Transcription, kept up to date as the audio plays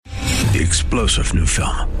The explosive new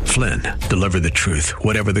film, Flynn, deliver the truth,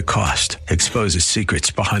 whatever the cost, exposes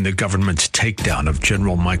secrets behind the government's takedown of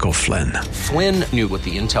General Michael Flynn. Flynn knew what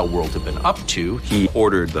the intel world had been up to. He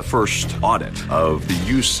ordered the first audit of the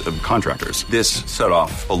use of contractors. This set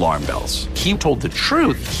off alarm bells. He told the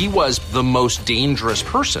truth. He was the most dangerous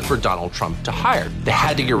person for Donald Trump to hire. They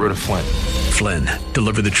had to get rid of Flynn. Flynn,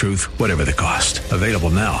 deliver the truth, whatever the cost. Available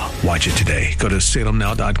now. Watch it today. Go to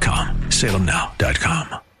salemnow.com.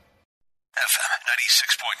 salemnow.com.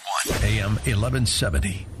 FM 96.1. AM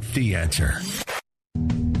 1170. The Answer.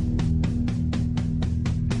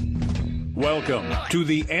 Welcome to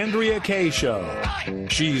the Andrea Kaye Show.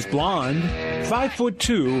 She's blonde,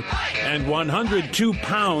 5'2", and 102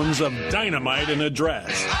 pounds of dynamite in a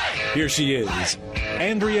dress. Here she is,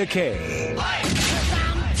 Andrea Kaye.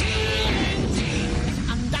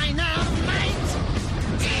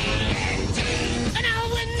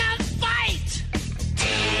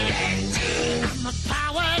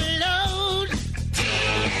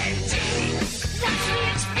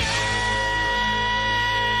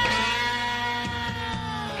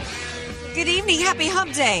 Good evening. Happy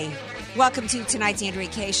Hump Day. Welcome to tonight's Andrea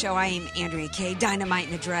Kaye Show. I am Andrea Kaye, dynamite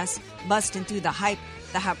in a dress, busting through the hype,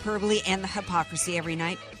 the hyperbole, and the hypocrisy every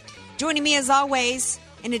night. Joining me as always,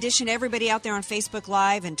 in addition to everybody out there on Facebook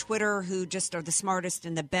Live and Twitter who just are the smartest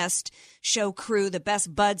and the best show crew, the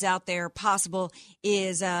best buds out there possible,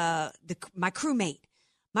 is my crewmate,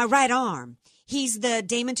 my right arm. He's the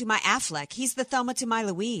Damon to my Affleck. He's the Thelma to my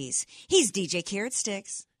Louise. He's DJ Carrot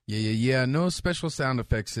Sticks. Yeah. No special sound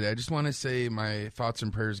effects today. I just want to say my thoughts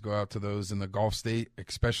and prayers go out to those in the Gulf State,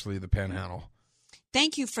 especially the Panhandle.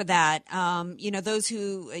 Thank you for that. Those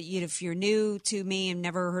who, if you're new to me and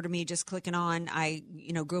never heard of me, just clicking on, I,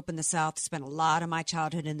 grew up in the South, spent a lot of my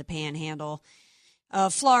childhood in the Panhandle.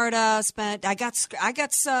 Florida, I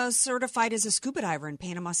got certified as a scuba diver in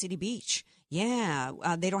Panama City Beach. Yeah,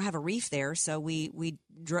 they don't have a reef there, so we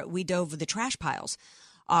dove the trash piles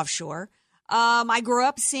offshore. I grew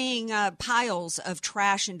up seeing piles of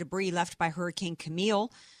trash and debris left by Hurricane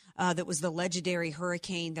Camille. That was the legendary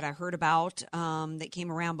hurricane that I heard about that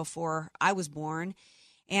came around before I was born.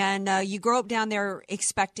 And you grow up down there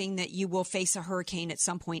expecting that you will face a hurricane at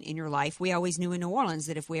some point in your life. We always knew in New Orleans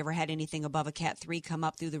that if we ever had anything above a Cat 3 come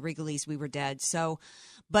up through the Wrigley's, we were dead. So,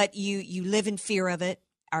 but you live in fear of it.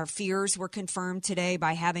 Our fears were confirmed today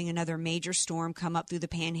by having another major storm come up through the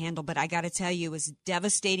Panhandle. But I got to tell you, as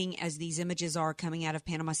devastating as these images are coming out of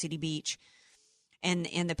Panama City Beach and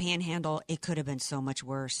the Panhandle, it could have been so much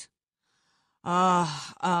worse. But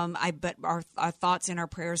our thoughts and our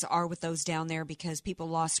prayers are with those down there because people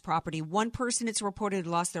lost property. One person, it's reported,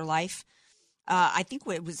 lost their life. I think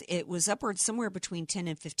it was upwards somewhere between 10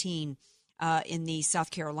 and 15. In the South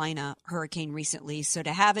Carolina hurricane recently. So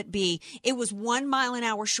to have it was 1 mile an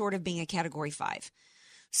hour short of being a Category 5.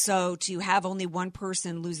 So to have only one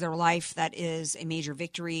person lose their life, that is a major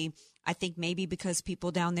victory. I think maybe because people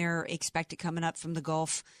down there expect it coming up from the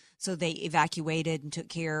Gulf, so they evacuated and took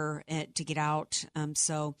care to get out.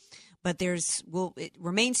 But it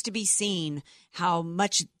remains to be seen how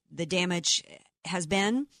much the damage has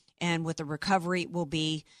been and what the recovery will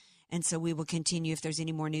be. And so we will continue. If there's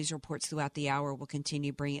any more news reports throughout the hour, we'll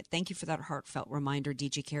continue to bring it. Thank you for that heartfelt reminder,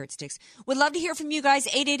 DJ Carrot Sticks. Would love to hear from you guys,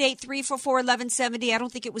 888-344-1170. I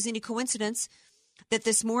don't think it was any coincidence that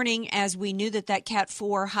this morning, as we knew that Cat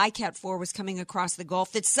 4, high Cat 4 was coming across the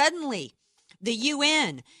Gulf, that suddenly the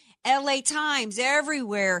UN, LA Times,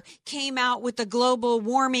 everywhere came out with the global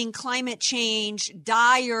warming, climate change,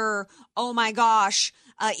 dire, oh my gosh,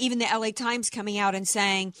 even the LA Times coming out and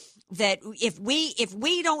saying that if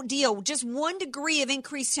we don't deal, just 1 degree of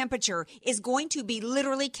increased temperature is going to be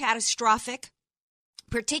literally catastrophic,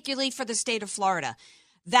 particularly for the state of Florida.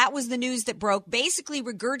 That was the news that broke, basically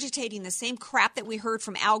regurgitating the same crap that we heard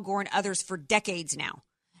from Al Gore and others for decades now.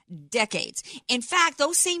 Decades. In fact,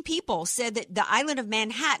 those same people said that the island of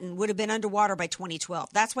Manhattan would have been underwater by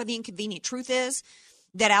 2012. That's why the inconvenient truth is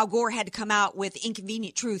that Al Gore had to come out with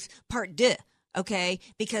Inconvenient Truth Part 2, okay?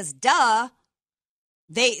 Because the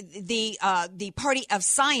Party of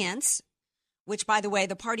Science, which, by the way,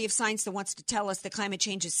 the Party of Science that wants to tell us that climate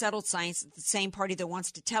change is settled science, the same party that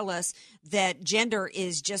wants to tell us that gender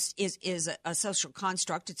is a social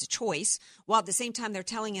construct, it's a choice, while at the same time they're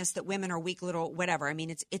telling us that women are weak little whatever. I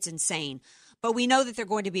mean, it's insane. But we know that they're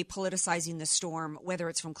going to be politicizing the storm, whether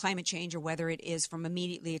it's from climate change or whether it is from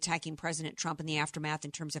immediately attacking President Trump in the aftermath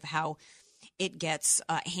in terms of how it gets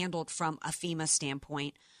handled from a FEMA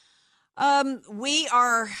standpoint. We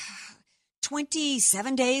are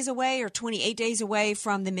 27 days away or 28 days away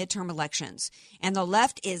from the midterm elections, and the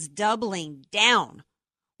left is doubling down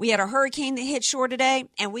We had a hurricane that hit shore today,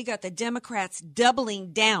 and we got the Democrats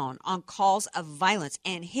doubling down on calls of violence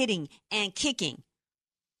and hitting and kicking.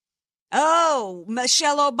 Oh,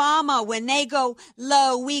 Michelle Obama, when they go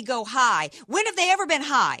low, we go high. When have they ever been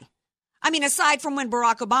high? I mean, aside from when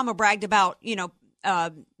Barack Obama bragged about,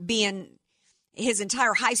 being his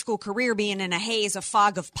entire high school career being in a haze, a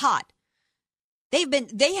fog of pot. They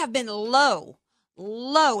have been low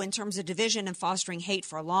in terms of division and fostering hate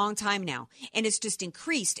for a long time now. And it's just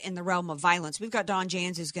increased in the realm of violence. We've got Don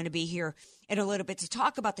Jans who's going to be here in a little bit to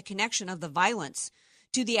talk about the connection of the violence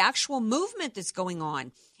to the actual movement that's going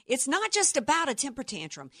on. It's not just about a temper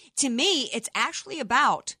tantrum. To me, it's actually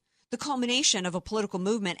about the culmination of a political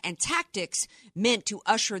movement and tactics meant to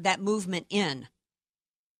usher that movement in.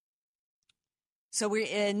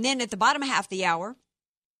 And then at the bottom half of the hour,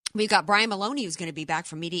 we've got Brian Maloney, who's going to be back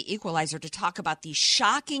from Media Equalizer to talk about the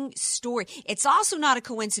shocking story. It's also not a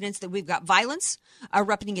coincidence that we've got violence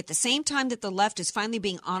erupting at the same time that the left is finally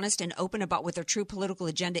being honest and open about what their true political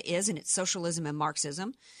agenda is, and it's socialism and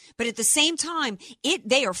Marxism. But at the same time,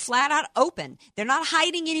 they are flat out open. They're not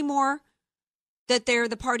hiding anymore that they're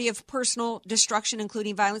the party of personal destruction,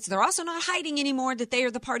 including violence. They're also not hiding anymore that they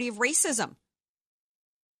are the party of racism.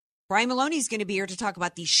 Brian Maloney is going to be here to talk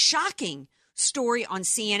about the shocking story on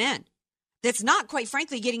CNN that's not, quite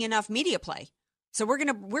frankly, getting enough media play. So we're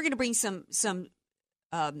gonna bring some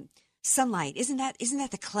sunlight. Isn't that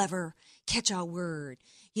the clever catch-all word?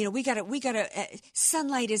 We gotta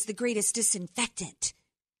sunlight is the greatest disinfectant.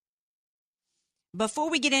 Before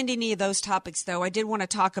we get into any of those topics, though, I did want to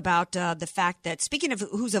talk about the fact that, speaking of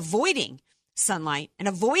who's avoiding sunlight and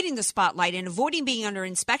avoiding the spotlight and avoiding being under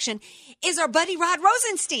inspection, is our buddy Rod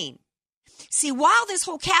Rosenstein. See, while this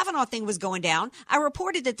whole Kavanaugh thing was going down, I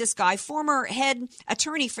reported that this guy, former head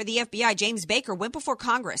attorney for the FBI, James Baker, went before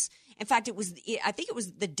Congress. In fact, I think it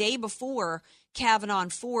was the day before Kavanaugh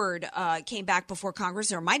and Ford came back before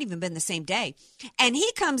Congress, or it might even been the same day. And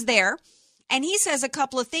he comes there and he says a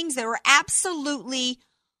couple of things that are absolutely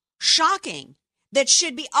shocking, that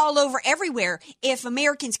should be all over everywhere if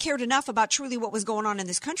Americans cared enough about truly what was going on in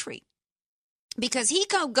this country. Because he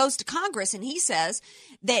goes to Congress and he says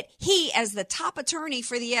that he, as the top attorney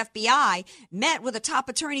for the FBI, met with a top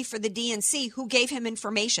attorney for the DNC who gave him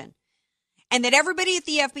information. And that everybody at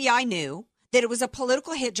the FBI knew that it was a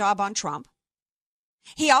political hit job on Trump.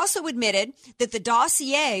 He also admitted that the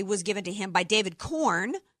dossier was given to him by David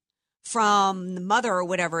Corn from the Mother or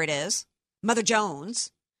whatever it is, Mother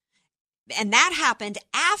Jones. And that happened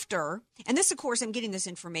after, and this, of course, I'm getting this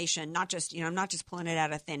information, not just, I'm not just pulling it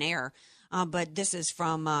out of thin air, but this is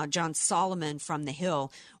from John Solomon from The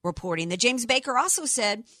Hill reporting that James Baker also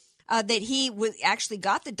said that he actually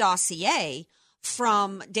got the dossier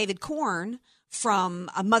from David Corn from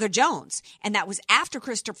Mother Jones, and that was after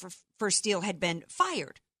Christopher Steele had been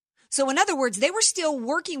fired. So in other words, they were still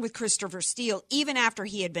working with Christopher Steele even after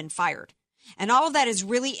he had been fired. And all of that is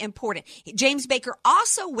really important. James Baker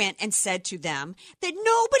also went and said to them that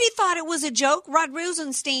nobody thought it was a joke. Rod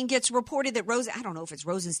Rosenstein gets reported that I don't know if it's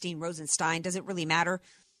Rosenstein, doesn't really matter.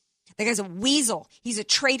 The guy's a weasel. He's a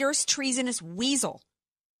traitorous, treasonous weasel.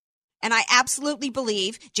 And I absolutely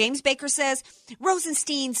believe, James Baker says,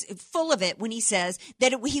 Rosenstein's full of it when he says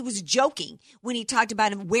that he was joking when he talked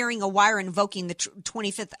about him wearing a wire invoking the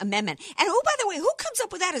 25th Amendment. And who, by the way, who comes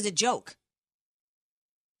up with that as a joke?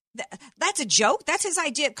 That's a joke? That's his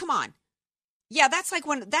idea. Come on. Yeah, that's like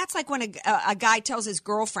when a guy tells his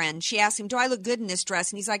girlfriend, she asks him, do I look good in this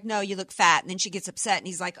dress? And he's like, no, you look fat. And then she gets upset and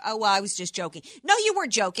he's like, oh, well, I was just joking. No, you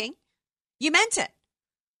weren't joking. You meant it.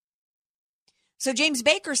 So James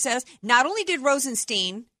Baker says not only did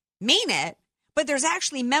Rosenstein mean it, but there's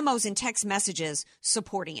actually memos and text messages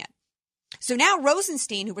supporting it. So now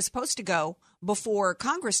Rosenstein, who was supposed to go before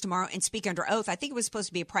Congress tomorrow and speak under oath, I think it was supposed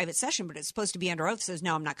to be a private session, but it's supposed to be under oath, says,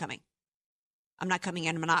 no, I'm not coming. I'm not coming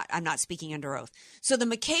and I'm not speaking under oath. So the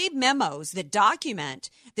McCabe memos that document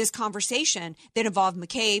this conversation that involved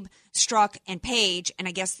McCabe, Strzok, and Page, and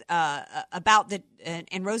I guess about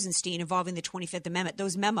and Rosenstein involving the 25th Amendment,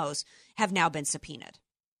 those memos have now been subpoenaed.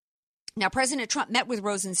 Now, President Trump met with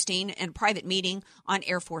Rosenstein in a private meeting on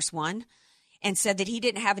Air Force One and said that he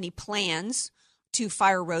didn't have any plans to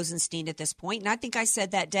fire Rosenstein at this point. And I think I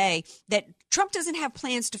said that day that Trump doesn't have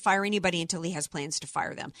plans to fire anybody until he has plans to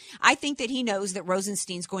fire them. I think that he knows that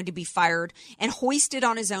Rosenstein's going to be fired and hoisted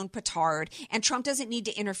on his own petard, and Trump doesn't need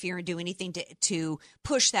to interfere and do anything to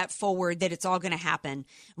push that forward, that it's all going to happen.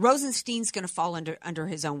 Rosenstein's going to fall under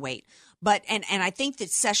his own weight. But and I think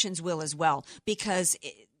that Sessions will as well, because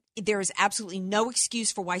there is absolutely no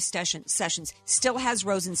excuse for why Sessions still has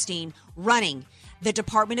Rosenstein running the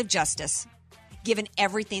Department of Justice given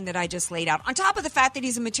everything that I just laid out. On top of the fact that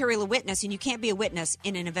he's a material witness, and you can't be a witness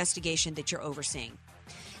in an investigation that you're overseeing.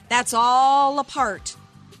 That's all a part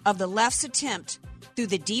of the left's attempt through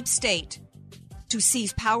the deep state to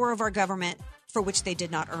seize power of our government for which they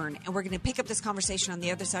did not earn. And we're going to pick up this conversation on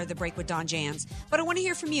the other side of the break with Don Jans. But I want to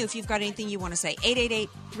hear from you if you've got anything you want to say.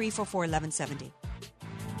 888-344-1170.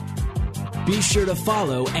 Be sure to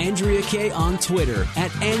follow Andrea Kaye on Twitter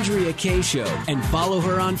at Andrea Kaye Show and follow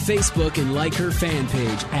her on Facebook and like her fan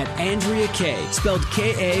page at Andrea Kaye, spelled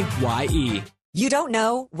Kaye. You don't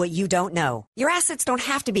know what you don't know. Your assets don't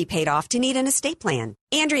have to be paid off to need an estate plan.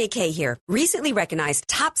 Andrea Kaye here. Recently recognized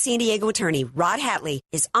top San Diego attorney Rod Hatley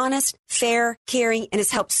is honest, fair, caring, and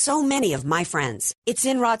has helped so many of my friends. It's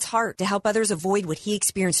in Rod's heart to help others avoid what he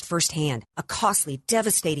experienced firsthand, a costly,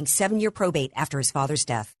 devastating 7-year probate after his father's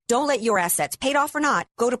death. Don't let your assets, paid off or not,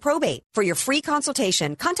 go to probate. For your free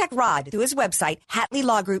consultation, contact Rod through his website,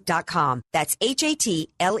 HatleyLawGroup.com. That's HATLEY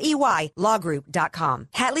lawgroup.com.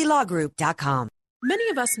 HatleyLawGroup.com.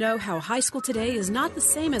 Many of us know how high school today is not the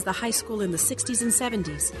same as the high school in the 60s and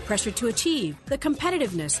 70s. Pressure to achieve, the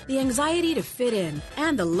competitiveness, the anxiety to fit in,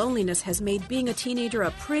 and the loneliness has made being a teenager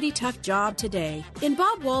a pretty tough job today. In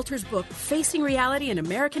Bob Walter's book, Facing Reality in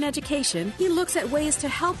American Education, he looks at ways to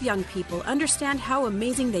help young people understand how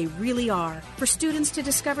amazing they really are, for students to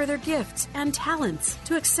discover their gifts and talents,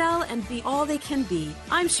 to excel and be all they can be.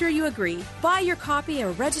 I'm sure you agree. Buy your copy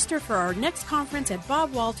or register for our next conference at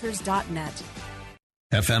bobwalters.net.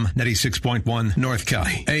 FM 96.1 North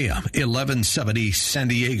County, AM 1170 San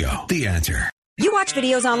Diego. The Answer. You watch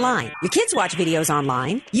videos online. Your kids watch videos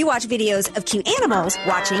online. You watch videos of cute animals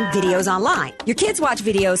watching videos online. Your kids watch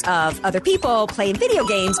videos of other people playing video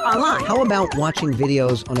games online. How about watching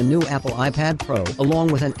videos on a new Apple iPad Pro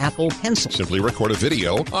along with an Apple Pencil? Simply record a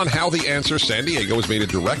video on how The Answer San Diego has made a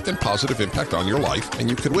direct and positive impact on your life, and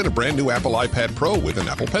you could win a brand new Apple iPad Pro with an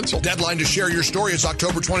Apple Pencil. Deadline to share your story is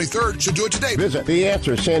October 23rd, so do it today. Visit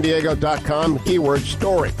theanswersandiego.com, keyword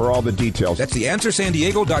story for all the details. That's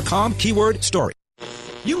theanswersandiego.com, keyword story.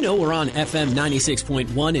 You know we're on FM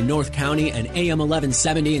 96.1 in North County and AM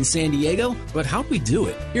 1170 in San Diego, but how'd we do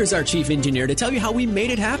it? Here's our chief engineer to tell you how we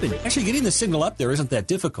made it happen. Actually, getting the signal up there isn't that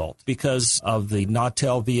difficult because of the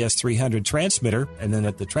Nautel VS300 transmitter, and then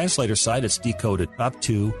at the translator side, it's decoded up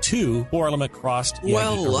to 2 4-element crossed.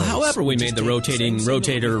 Well, however we made the rotating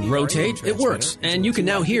rotator rotate, it works. And you can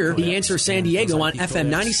now hear The Answer San Diego on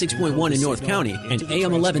FM 96.1 in North County and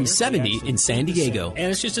AM 1170 in San Diego.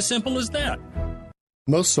 And it's just as simple as that.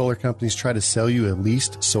 Most solar companies try to sell you a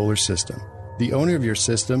leased solar system. The owner of your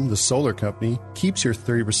system, the solar company, keeps your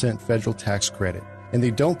 30% federal tax credit, and they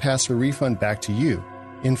don't pass a refund back to you.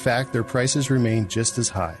 In fact, their prices remain just as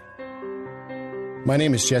high. My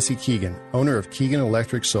name is Jesse Keegan, owner of Keegan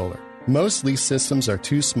Electric Solar. Most lease systems are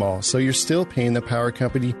too small, so you're still paying the power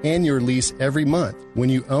company and your lease every month. When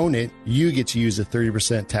you own it, you get to use the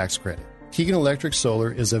 30% tax credit. Keegan Electric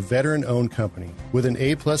Solar is a veteran-owned company with an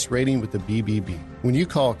A-plus rating with the BBB. When you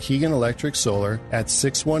call Keegan Electric Solar at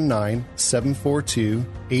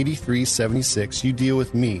 619-742-8376, you deal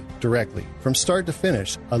with me directly, from start to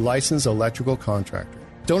finish, a licensed electrical contractor.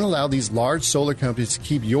 Don't allow these large solar companies to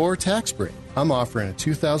keep your tax break. I'm offering a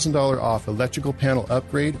 $2,000 off electrical panel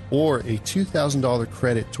upgrade or a $2,000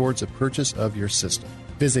 credit towards the purchase of your system.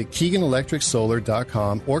 Visit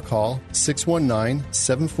KeeganElectricSolar.com or call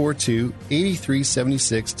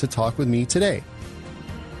 619-742-8376 to talk with me today.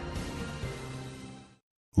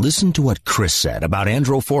 Listen to what Chris said about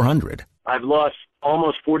Andro 400. I've lost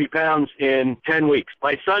almost 40 pounds in 10 weeks.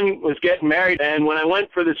 My son was getting married, and when I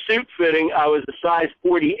went for the suit fitting, I was a size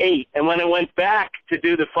 48. And when I went back to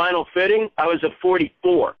do the final fitting, I was a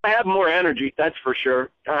 44. I have more energy, that's for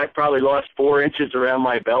sure. I probably lost 4 inches around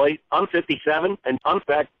my belly. I'm 57, and I'm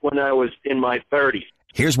back when I was in my 30s.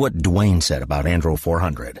 Here's what Dwayne said about Andro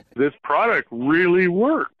 400. This product really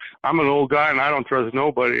works. I'm an old guy and I don't trust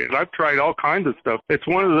nobody. I've tried all kinds of stuff. It's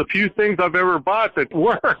one of the few things I've ever bought that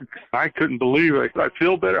works. I couldn't believe it. I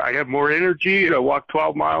feel better. I have more energy. I walk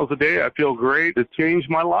 12 miles a day. I feel great. It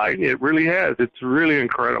changed my life. It really has. It's really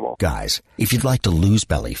incredible. Guys, if you'd like to lose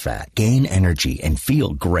belly fat, gain energy, and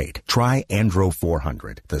feel great, try Andro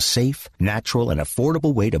 400, the safe, natural, and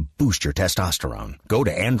affordable way to boost your testosterone. Go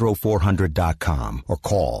to andro400.com or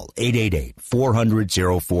call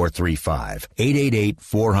 888-400-0435.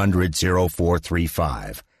 888-400-0435.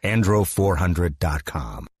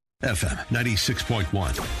 Andro400.com. FM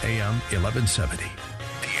 96.1, AM 1170.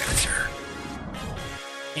 The Answer.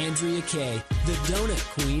 Andrea Kaye, the donut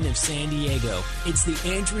queen of San Diego. It's the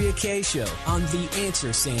Andrea Kaye Show on The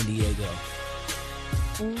Answer San Diego.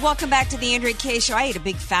 Welcome back to the Andrea Kaye Show. I ate a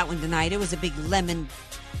big fat one tonight. It was a big lemon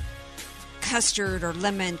custard or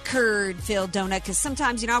lemon curd filled donut because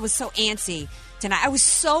sometimes, I was so antsy tonight.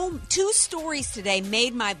 2 stories today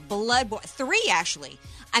made my blood boil. 3, actually.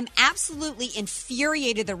 I'm absolutely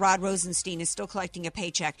infuriated that Rod Rosenstein is still collecting a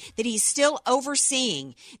paycheck, that he's still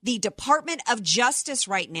overseeing the Department of Justice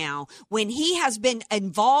right now when he has been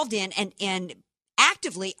involved in and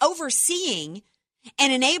actively overseeing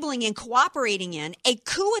and enabling and cooperating in a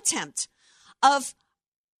coup attempt of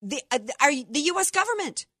the U.S.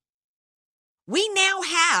 government. We now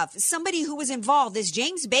have somebody who was involved, this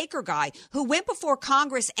James Baker guy, who went before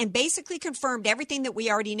Congress and basically confirmed everything that we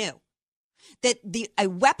already knew. That a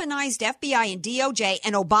weaponized FBI and DOJ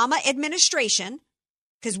and Obama administration,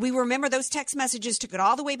 because we remember those text messages took it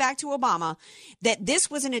all the way back to Obama, that this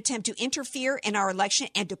was an attempt to interfere in our election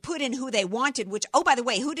and to put in who they wanted, which, oh, by the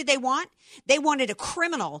way, who did they want? They wanted a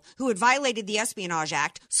criminal who had violated the Espionage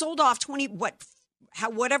Act, sold off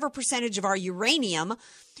whatever percentage of our uranium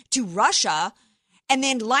to Russia, and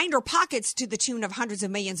then lined her pockets to the tune of hundreds of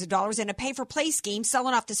millions of dollars in a pay-for-play scheme,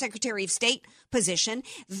 selling off the Secretary of State position.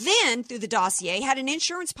 Then, through the dossier, had an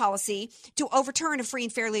insurance policy to overturn a free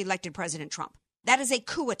and fairly elected President Trump. That is a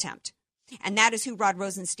coup attempt. And that is who Rod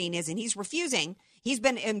Rosenstein is. And he's refusing. He's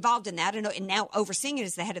been involved in that and now overseeing it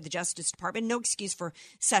as the head of the Justice Department. No excuse for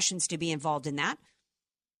Sessions to be involved in that.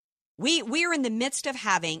 We are in the midst of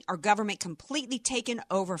having our government completely taken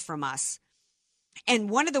over from us. And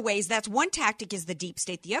one of the ways, that's one tactic is the deep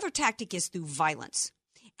state. The other tactic is through violence.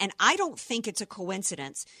 And I don't think it's a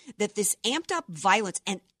coincidence that this amped up violence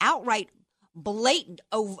and outright blatant,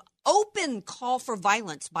 open call for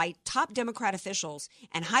violence by top Democrat officials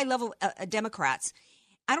and high-level Democrats,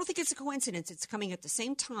 I don't think it's a coincidence. It's coming at the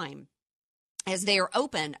same time as they are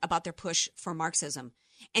open about their push for Marxism.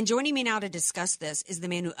 And joining me now to discuss this is the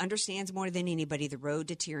man who understands more than anybody the road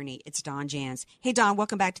to tyranny. It's Don Jans. Hey, Don,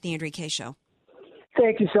 welcome back to the Andrea Kaye Show.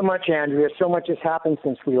 Thank you so much, Andrea. So much has happened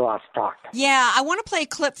since we last talked. Yeah, I want to play a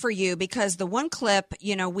clip for you because the one clip,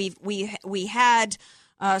 we had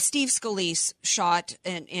Steve Scalise shot,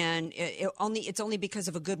 and it's only because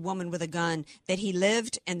of a good woman with a gun that he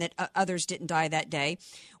lived and that others didn't die that day.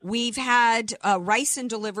 We've had ricin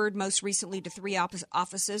delivered most recently to 3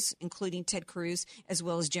 offices, including Ted Cruz as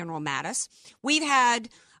well as General Mattis. We had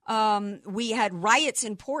riots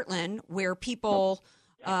in Portland where people.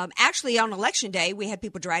 Actually, on Election Day, we had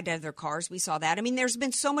people dragged out of their cars. We saw that. I mean, there's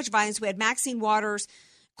been so much violence. We had Maxine Waters,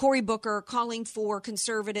 Cory Booker calling for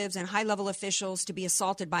conservatives and high-level officials to be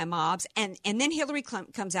assaulted by mobs. And then Hillary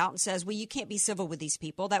comes out and says, well, you can't be civil with these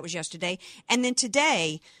people. That was yesterday. And then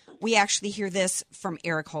today, we actually hear this from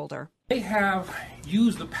Eric Holder. They have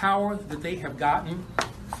used the power that they have gotten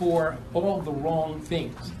for all the wrong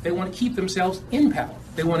things. They want to keep themselves in power.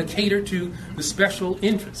 They want to cater to the special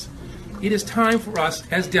interests. It is time for us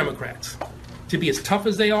as Democrats to be as tough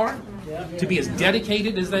as they are, to be as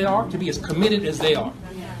dedicated as they are, to be as committed as they are.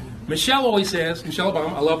 Michelle always says, Michelle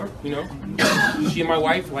Obama, I love her, she and my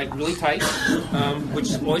wife like really tight,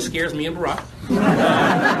 which always scares me and Barack.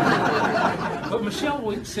 But Michelle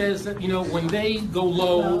always says that, when they go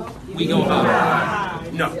low, we go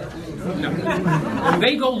high. No. When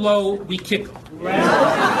they go low, we kick them.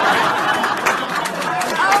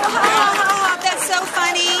 That's so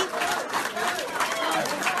funny.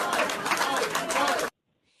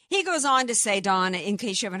 He goes on to say, Don, in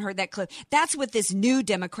case you haven't heard that clip, that's what this new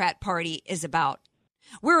Democrat Party is about.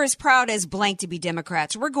 We're as proud as blank to be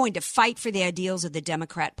Democrats. We're going to fight for the ideals of the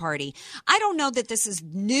Democrat Party. I don't know that this is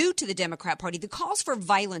new to the Democrat Party. The calls for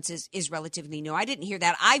violence is relatively new. I didn't hear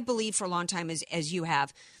that. I believe for a long time, as you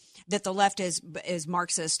have, that the left is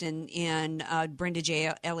Marxist, and Brenda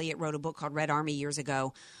J. Elliott wrote a book called Red Army years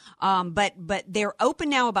ago. But they're open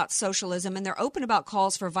now about socialism, and they're open about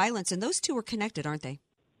calls for violence, and those two are connected, aren't they?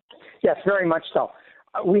 Yes, very much so.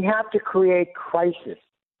 We have to create crisis.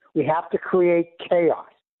 We have to create chaos.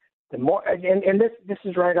 The more, and this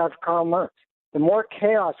is right out of Karl Marx. The more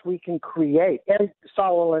chaos we can create, and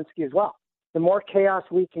Saul Alinsky as well. The more chaos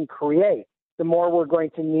we can create, the more we're going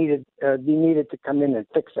to be needed to come in and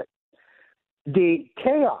fix it. The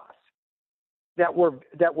chaos that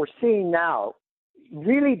we're seeing now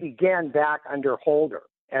really began back under Holder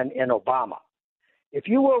and Obama. If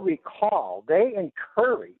you will recall, they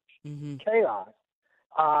encouraged chaos,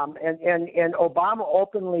 and Obama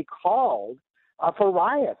openly called for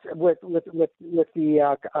riots with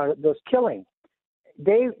those killings.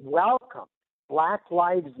 They welcomed Black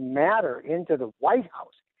Lives Matter into the White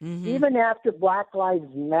House, even after Black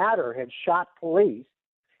Lives Matter had shot police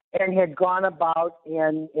and had gone about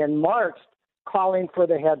and marched calling for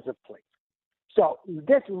the heads of police. So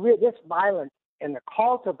this violence and the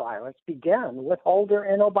call to violence began with Holder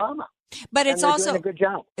and Obama. But it's also doing a good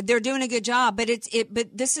job. They're doing a good job, but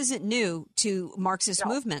but this isn't new to Marxist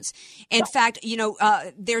movements. In fact,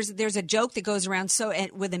 there's a joke that goes around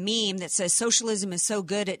with a meme that says socialism is so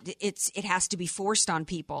good it has to be forced on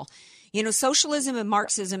people. Socialism and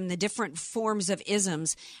Marxism, the different forms of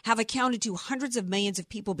isms, have accounted to hundreds of millions of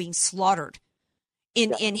people being slaughtered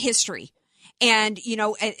in history. And,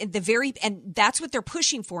 and that's what they're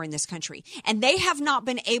pushing for in this country. And they have not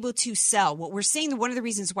been able to sell. What we're seeing, one of the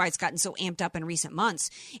reasons why it's gotten so amped up in recent months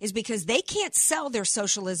is because they can't sell their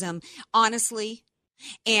socialism honestly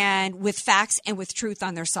and with facts and with truth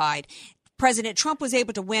on their side. President Trump was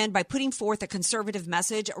able to win by putting forth a conservative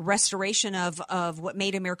message, a restoration of what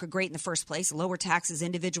made America great in the first place, lower taxes,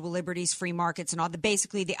 individual liberties, free markets, and all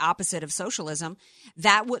basically the opposite of socialism.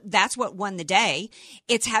 That's what won the day.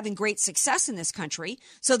 It's having great success in this country.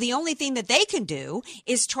 So the only thing that they can do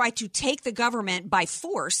is try to take the government by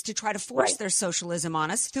force to try to force their socialism on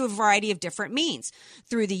us through a variety of different means,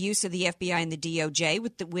 through the use of the FBI and the DOJ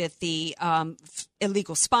with the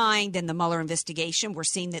illegal spying, then the Mueller investigation. We're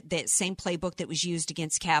seeing that the same playbook that was used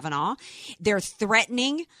against Kavanaugh. They're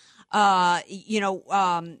threatening,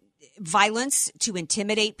 violence to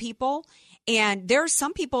intimidate people. And there are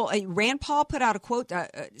some people, Rand Paul put out a quote,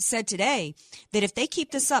 said today that if they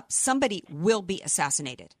keep this up, somebody will be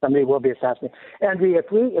assassinated. Somebody will be assassinated. Andrea,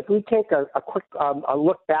 if we take a quick a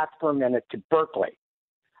look back for a minute to Berkeley,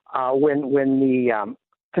 when the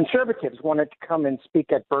conservatives wanted to come and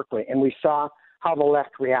speak at Berkeley, and we saw how the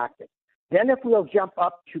left reacted. Then if we'll jump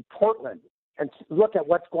up to Portland and look at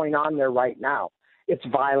what's going on there right now, it's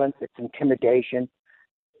violence, it's intimidation.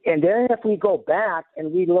 And then if we go back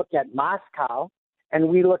and we look at Moscow and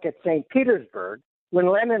we look at St. Petersburg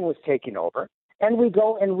when Lenin was taking over, and we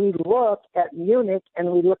go and we look at Munich and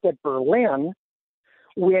we look at Berlin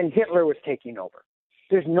when Hitler was taking over,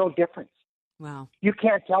 there's no difference. Wow. You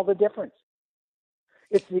can't tell the difference.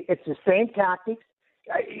 It's the same tactics.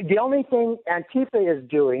 The only thing Antifa is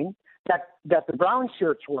doing that the brown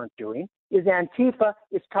shirts weren't doing is Antifa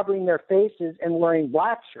is covering their faces and wearing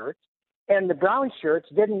black shirts, and the brown shirts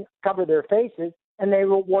didn't cover their faces and they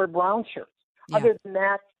wore brown shirts. Yeah. Other than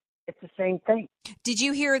that, it's the same thing. Did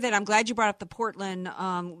you hear that? I'm glad you brought up the Portland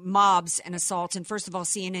mobs and assaults. And first of all,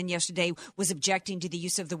 CNN yesterday was objecting to the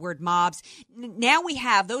use of the word mobs. Now we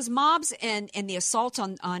have those mobs and the assaults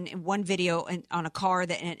on one video on a car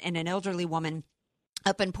and an elderly woman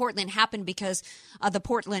up in Portland happened because the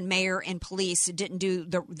Portland mayor and police didn't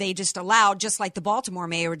they just allowed, just like the Baltimore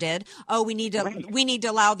mayor did. Oh, we need to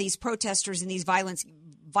allow these protesters and these violent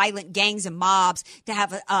gangs and mobs to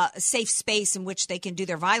have a safe space in which they can do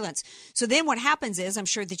their violence. So then what happens is, I'm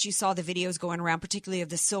sure that you saw the videos going around, particularly of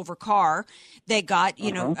the silver car that got,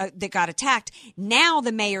 that got attacked. Now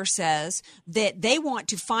the mayor says that they want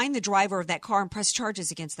to find the driver of that car and press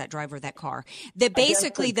charges against that driver of that car. That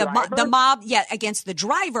basically the mob, against the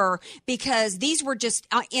driver, because these were just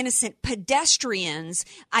innocent pedestrians,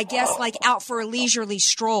 I guess, like out for a leisurely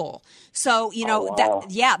stroll. So,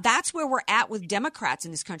 that's where we're at with Democrats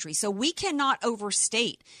in this country. So we cannot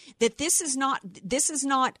overstate that this is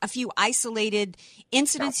not a few isolated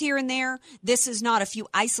incidents here and there. This is not a few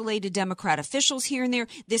isolated Democrat officials here and there.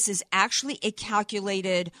 This is actually a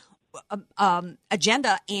calculated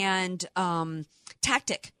agenda and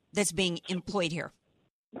tactic that's being employed here.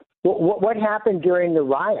 What happened during the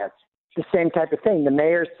riots? The same type of thing. The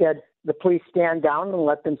mayor said the police stand down and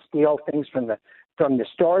let them steal things from the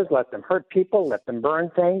stores, let them hurt people, let them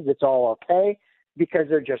burn things. It's all okay because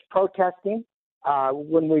they're just protesting.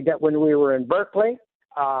 When we were in Berkeley,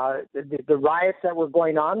 the riots that were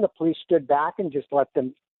going on, the police stood back and just let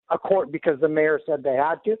them because the mayor said they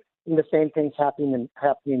had to. And the same thing's happening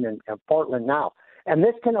in Portland now. And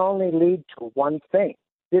this can only lead to one thing.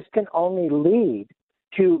 This can only lead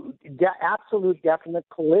to absolute definite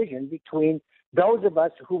collision between those of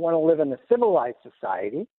us who want to live in a civilized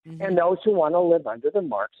society and those who want to live under the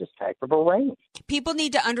Marxist type of a reign. People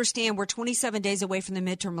need to understand we're 27 days away from the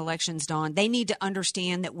midterm elections, Don. They need to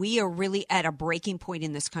understand that we are really at a breaking point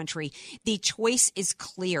in this country. The choice is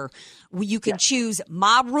clear. You can choose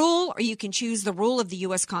mob rule or you can choose the rule of the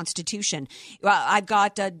U.S. Constitution. I've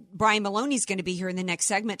got Brian Maloney's going to be here in the next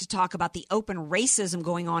segment to talk about the open racism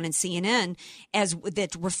going on in CNN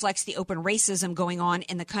that reflects the open racism going on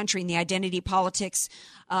in the country and the identity politics politics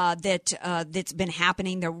that's been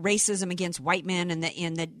happening, the racism against white men, and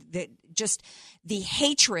the just the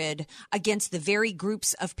hatred against the very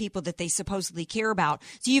groups of people that they supposedly care about.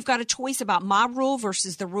 So you've got a choice about mob rule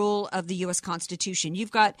versus the rule of the U.S. Constitution.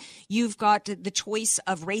 You've got the choice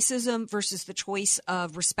of racism versus the choice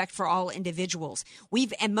of respect for all individuals.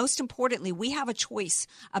 And most importantly, we have a choice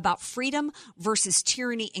about freedom versus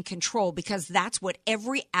tyranny and control, because that's what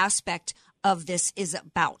every aspect of this is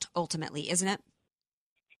about ultimately, isn't it?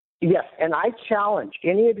 Yes, and I challenge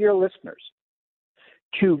any of your listeners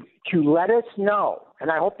to let us know,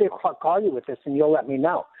 and I hope they call you with this and you'll let me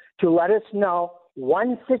know, to let us know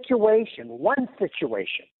one situation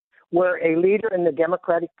where a leader in the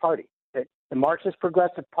Democratic Party, the Marxist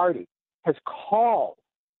Progressive Party, has called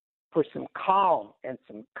for some calm and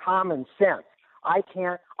some common sense. I've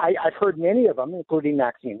heard many of them, including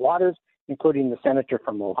Maxine Waters, including the senator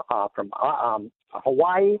from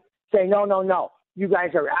Hawaii, say, no. You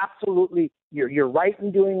guys are absolutely, you're right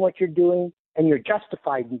in doing what you're doing, and you're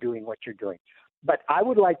justified in doing what you're doing. But I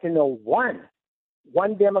would like to know one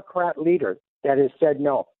Democrat leader that has said,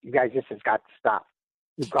 no, you guys, this has got to stop.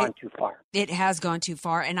 You've gone too far. It has gone too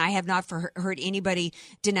far, and I have not heard anybody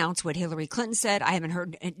denounce what Hillary Clinton said. I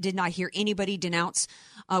did not hear anybody denounce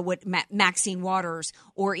what Maxine Waters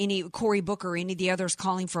or any Cory Booker or any of the others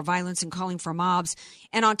calling for violence and calling for mobs.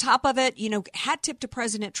 And on top of it, hat tip to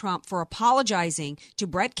President Trump for apologizing to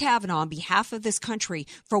Brett Kavanaugh on behalf of this country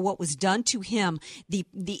for what was done to him, the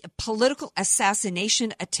political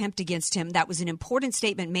assassination attempt against him. That was an important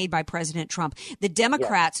statement made by President Trump. The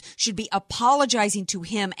Democrats should be apologizing to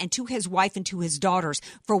him and to his wife and to his daughters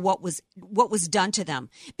for what was done to them,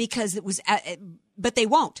 because it was, but they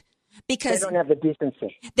won't. Because they don't have the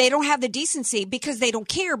decency. They don't have the decency because they don't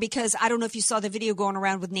care. Because I don't know if you saw the video going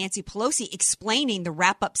around with Nancy Pelosi explaining the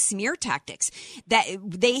wrap-up smear tactics, that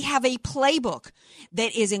they have a playbook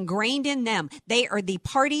that is ingrained in them. They are the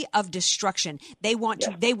party of destruction. They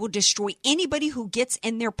will destroy anybody who gets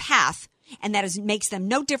in their path. And that makes them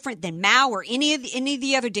no different than Mao or any of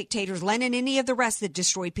the other dictators, Lenin, any of the rest that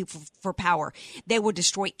destroy people for power. They will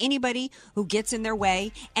destroy anybody who gets in their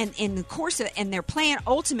way, and in the course of, and their plan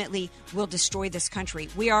ultimately will destroy this country.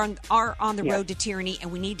 We are on the road to tyranny,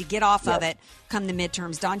 and we need to get off of it come the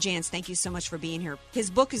midterms. Don Jans, thank you so much for being here. His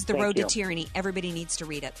book is The Road to Tyranny. Everybody needs to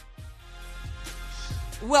read it.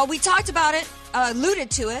 Well, we talked about it, alluded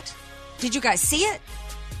to it. Did you guys see it?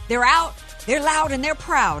 They're out. They're loud and they're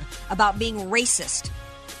proud about being racist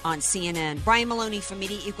on CNN. Brian Maloney from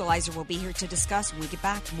Media Equalizer will be here to discuss when we get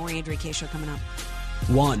back. More Andrea Kaye Show coming up.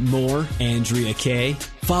 Want more Andrea Kaye?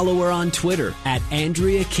 Follow her on Twitter at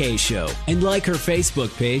Andrea Kaye Show and like her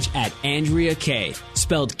Facebook page at Andrea Kaye,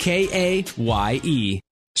 spelled Kaye.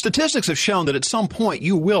 Statistics have shown that at some point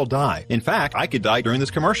you will die. In fact, I could die during this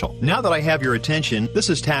commercial. Now that I have your attention, this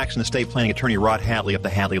is tax and estate planning attorney Rod Hatley of the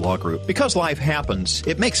Hatley Law Group. Because life happens,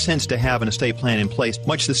 it makes sense to have an estate plan in place,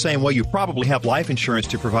 much the same way you probably have life insurance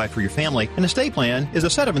to provide for your family. An estate plan is a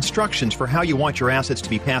set of instructions for how you want your assets to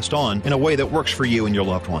be passed on in a way that works for you and your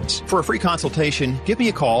loved ones. For a free consultation, give me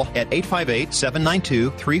a call at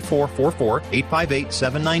 858-792-3444,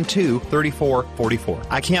 858-792-3444.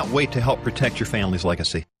 I can't wait to help protect your family's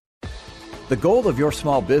legacy. The goal of your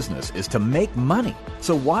small business is to make money.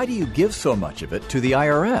 So why do you give so much of it to the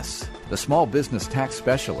IRS? The small business tax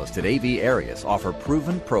specialists at AV Arias offer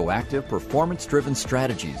proven, proactive, performance-driven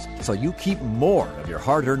strategies so you keep more of your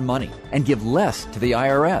hard-earned money and give less to the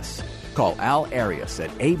IRS. Call Al Arias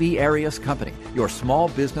at AV Arias Company, your small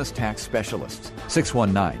business tax specialists.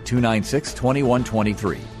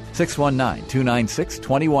 619-296-2123.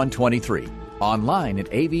 619-296-2123. Online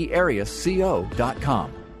at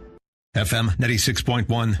avariasco.com. FM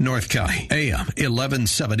 96.1 North County, AM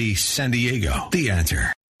 1170 San Diego. The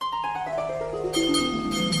Answer.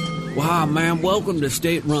 Wow, ma'am, welcome to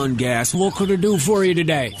State Run Gas. What could I do for you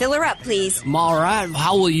today? Fill her up, please. All right,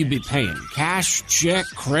 how will you be paying? Cash, check,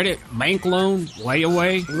 credit, bank loan,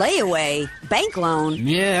 layaway? Layaway? Bank loan?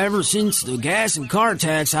 Yeah, ever since the gas and car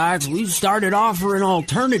tax hikes, we've started offering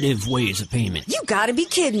alternative ways of payment. You gotta be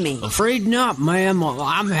kidding me. Afraid not, ma'am.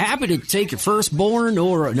 I'm happy to take your firstborn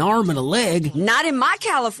or an arm and a leg. Not in my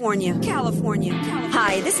California.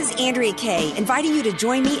 Hi, this is Andrea Kaye, inviting you to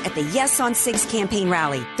join me at the Yes on 6 campaign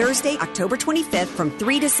rally, Thursday, Thursday, October 25th from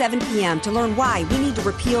 3 to 7 p.m. to learn why we need to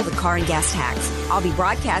repeal the car and gas tax. I'll be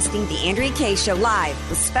broadcasting the Andrea Kaye Show live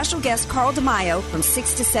with special guest Carl DeMaio from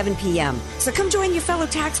 6 to 7 p.m. So come join your fellow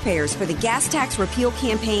taxpayers for the gas tax repeal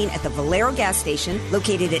campaign at the Valero gas station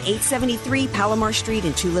located at 873 Palomar Street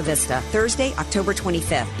in Chula Vista, Thursday, October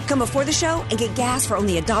 25th. Come before the show and get gas for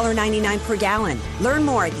only $1.99 per gallon. Learn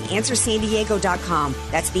more at theanswersandiego.com.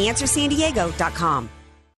 That's theanswersandiego.com.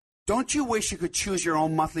 Don't you wish you could choose your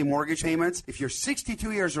own monthly mortgage payments? If you're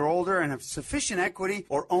 62 years or older and have sufficient equity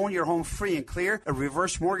or own your home free and clear, a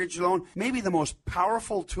reverse mortgage loan may be the most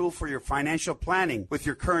powerful tool for your financial planning. With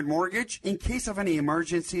your current mortgage, in case of any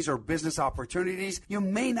emergencies or business opportunities, you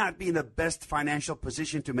may not be in the best financial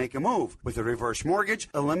position to make a move. With a reverse mortgage,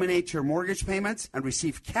 eliminate your mortgage payments and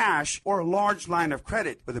receive cash or a large line of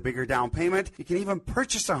credit. With a bigger down payment, you can even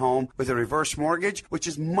purchase a home with a reverse mortgage, which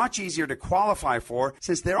is much easier to qualify for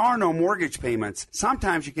since there are no mortgage payments.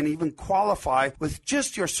 Sometimes you can even qualify with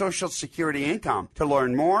just your Social Security income. To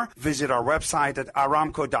learn more, visit our website at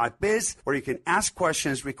aramco.biz, where you can ask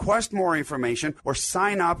questions, request more information, or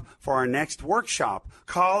sign up for our next workshop.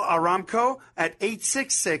 Call Aramco at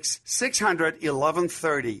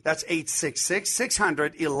 866-600-1130. That's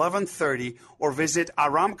 866-600-1130, or visit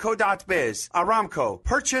aramco.biz. Aramco.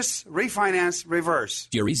 Purchase, refinance, reverse.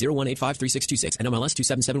 GRE 01853626 and MLS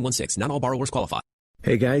 27716. Not all borrowers qualify.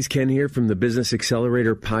 Hey guys, Ken here from the Business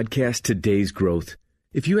Accelerator podcast, Today's Growth.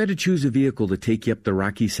 If you had to choose a vehicle to take you up the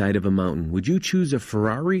rocky side of a mountain, would you choose a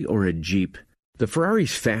Ferrari or a Jeep? The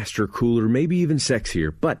Ferrari's faster, cooler, maybe even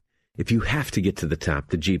sexier, but if you have to get to the top,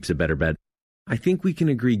 the Jeep's a better bet. I think we can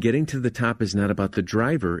agree getting to the top is not about the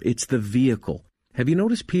driver, it's the vehicle. Have you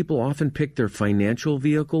noticed people often pick their financial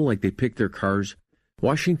vehicle like they pick their cars?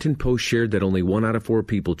 Washington Post shared that only 1 out of 4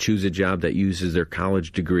 people choose a job that uses their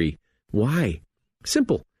college degree. Why?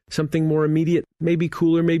 Simple. Something more immediate, maybe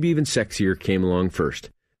cooler, maybe even sexier came along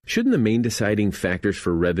first. Shouldn't the main deciding factors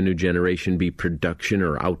for revenue generation be production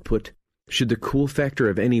or output? Should the cool factor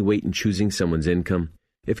have any weight in choosing someone's income?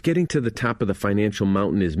 If getting to the top of the financial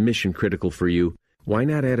mountain is mission critical for you, why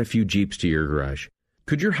not add a few Jeeps to your garage?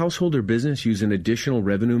 Could your household or business use an additional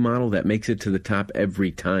revenue model that makes it to the top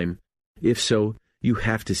every time? If so, you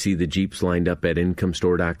have to see the Jeeps lined up at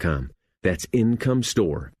IncomeStore.com. That's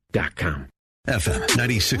IncomeStore.com. FM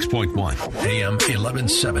 96.1, AM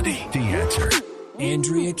 1170. The Answer.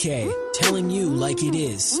 Andrea Kaye, telling you like it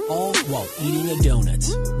is, all while eating a donut.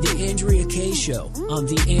 The Andrea Kaye Show on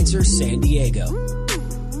The Answer San Diego.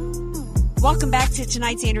 Welcome back to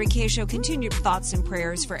tonight's Andrea Kaye Show. Continued thoughts and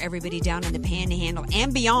prayers for everybody down in the Panhandle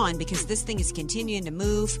and beyond, because this thing is continuing to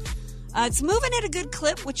move. It's moving at a good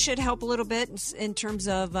clip, which should help a little bit in terms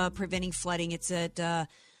of preventing flooding. It's at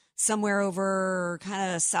somewhere over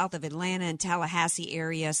kind of south of Atlanta and Tallahassee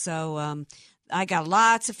area. So I got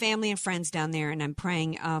lots of family and friends down there, and I'm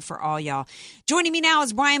praying for all y'all. Joining me now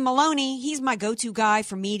is Brian Maloney. He's my go-to guy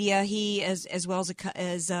for media. He, as well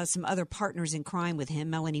as some other partners in crime with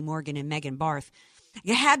him, Melanie Morgan and Megan Barth.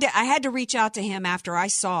 I had to reach out to him after I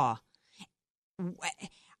saw.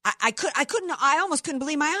 I almost couldn't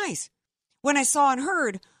believe my eyes when I saw and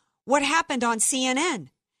heard what happened on CNN.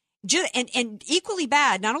 And equally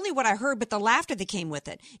bad, not only what I heard, but the laughter that came with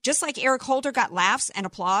it. Just like Eric Holder got laughs and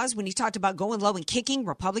applause when he talked about going low and kicking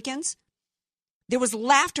Republicans, there was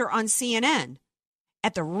laughter on CNN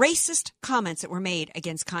at the racist comments that were made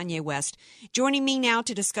against Kanye West. Joining me now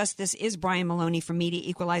to discuss this is Brian Maloney from Media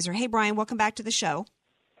Equalizer. Hey, Brian, welcome back to the show.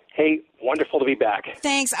 Hey, wonderful to be back.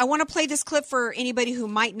 Thanks. I want to play this clip for anybody who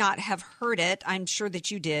might not have heard it. I'm sure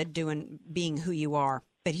that you did, being who you are.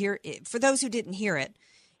 But here, for those who didn't hear it,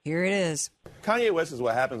 here it is. Kanye West is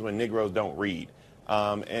what happens when Negroes don't read.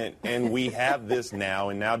 And we have this now,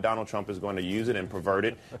 and now Donald Trump is going to use it and pervert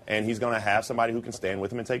it, and he's going to have somebody who can stand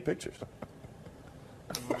with him and take pictures.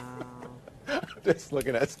 Wow. Just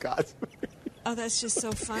looking at Scott. Oh, that's just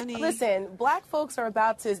so funny. Listen, black folks are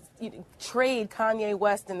about to trade Kanye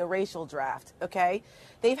West in the racial draft, okay?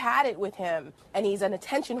 They've had it with him, and he's an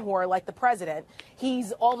attention whore like the president.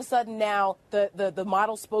 He's all of a sudden now the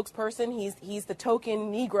model spokesperson. He's the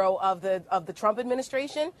token Negro of the Trump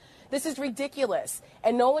administration. This is ridiculous,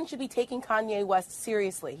 and no one should be taking Kanye West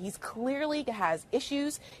seriously. He's clearly has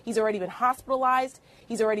issues. He's already been hospitalized.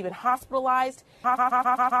 Hospitalized.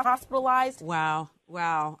 Wow.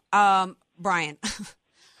 Brian.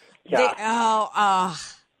 Yeah.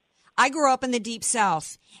 I grew up in the Deep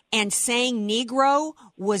South, and saying Negro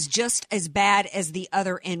was just as bad as the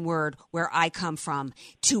other N-word where I come from.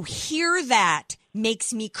 To hear that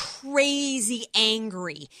makes me crazy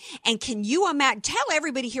angry. And can you imagine, tell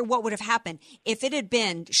everybody here what would have happened if it had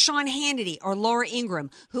been Sean Hannity or Laura Ingraham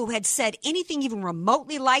who had said anything even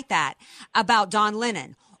remotely like that about Don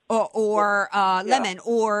Lemon or Barack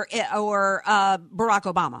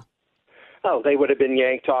Obama. Oh, they would have been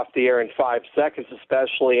yanked off the air in 5 seconds,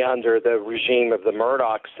 especially under the regime of the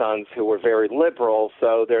Murdoch sons, who were very liberal.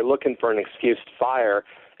 So they're looking for an excuse to fire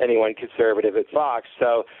anyone conservative at Fox.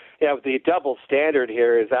 So, the double standard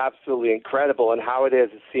here is absolutely incredible, and how it is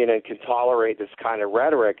that CNN can tolerate this kind of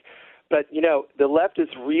rhetoric. But, the left is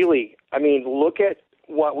really, look at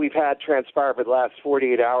what we've had transpire for the last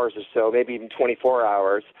 48 hours or so, maybe even 24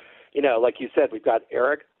 hours. Like you said, we've got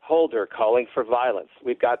Eric Holder calling for violence.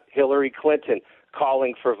 We've got Hillary Clinton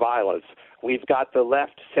calling for violence. We've got the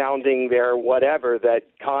left sounding their whatever that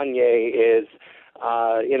Kanye is,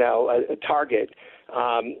 a target.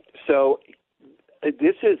 So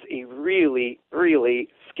this is a really, really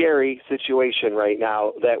scary situation right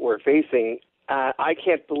now that we're facing. I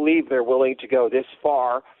can't believe they're willing to go this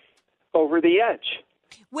far over the edge.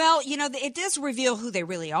 Well, it does reveal who they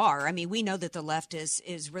really are. I mean, we know that the left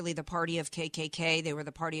is really the party of KKK. They were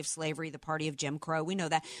the party of slavery, the party of Jim Crow. We know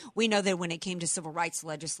that. We know that when it came to civil rights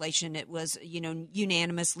legislation, it was,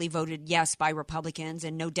 unanimously voted yes by Republicans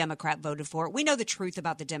and no Democrat voted for it. We know the truth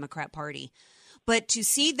about the Democrat Party. But to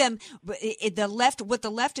see them, the left, what the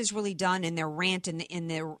left has really done in their rant and in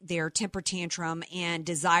their temper tantrum and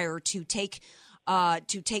desire to take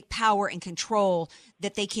power and control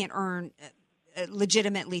that they can't earn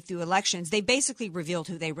legitimately through elections, they basically revealed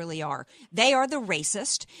who they really are. They are the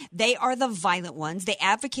racist. They are the violent ones. They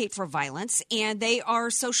advocate for violence, and they are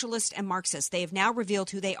socialist and Marxist. They have now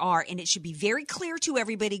revealed who they are, and it should be very clear to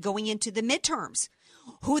everybody going into the midterms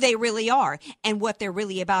who they really are and what they're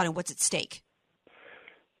really about and what's at stake.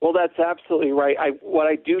 Well, that's absolutely right. What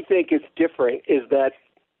I do think is different is that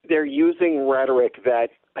they're using rhetoric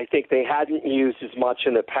that I think they hadn't used as much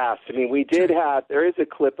in the past. I mean, there is a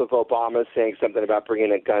clip of Obama saying something about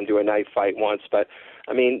bringing a gun to a knife fight once, but,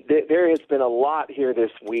 there has been a lot here this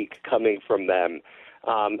week coming from them.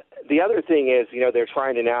 The other thing is, they're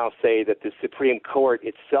trying to now say that the Supreme Court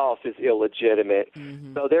itself is illegitimate.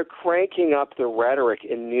 Mm-hmm. So they're cranking up the rhetoric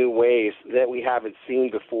in new ways that we haven't seen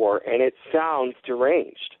before, and it sounds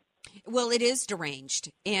deranged. Well, it is deranged,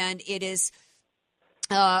 and it is...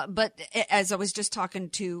 but as I was just talking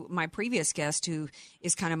to my previous guest, who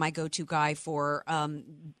is kind of my go-to guy for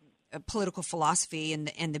political philosophy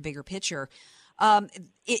and the bigger picture,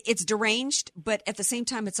 it's deranged, but at the same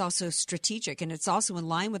time, it's also strategic, and it's also in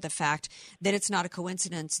line with the fact that it's not a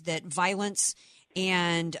coincidence that violence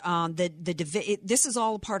and this is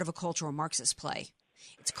all part of a cultural Marxist play.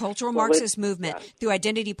 It's a cultural Marxist movement through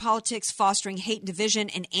identity politics, fostering hate and division,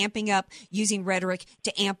 and amping up, using rhetoric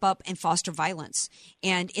to amp up and foster violence.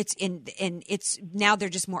 And it's now they're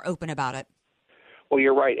just more open about it. Well,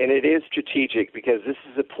 you're right, and it is strategic because this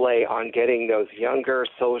is a play on getting those younger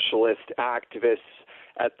socialist activists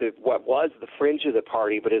at what was the fringe of the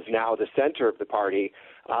party, but is now the center of the party,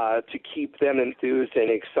 to keep them enthused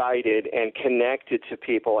and excited and connected to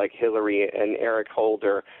people like Hillary and Eric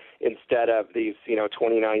Holder, instead of these,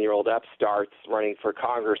 29-year-old upstarts running for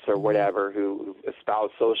Congress or whatever who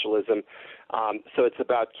espouse socialism. So it's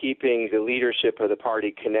about keeping the leadership of the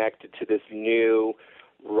party connected to this new,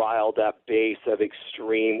 riled-up base of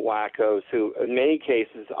extreme wackos who, in many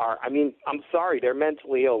cases, I'm sorry, they're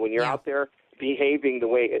mentally ill. When you're out there behaving the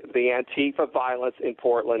way the Antifa violence in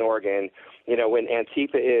Portland, Oregon, when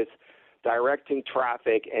Antifa is directing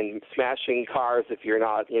traffic and smashing cars if you're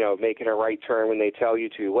not, making a right turn when they tell you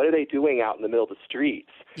to. What are they doing out in the middle of the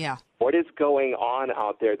streets? Yeah. What is going on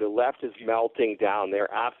out there? The left is melting down.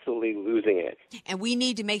 They're absolutely losing it. And we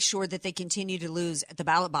need to make sure that they continue to lose at the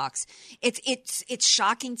ballot box. It's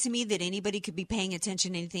shocking to me that anybody could be paying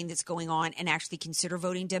attention to anything that's going on and actually consider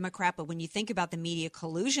voting Democrat. But when you think about the media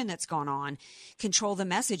collusion that's gone on, control the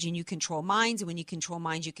message and you control minds. And when you control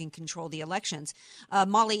minds, you can control the elections.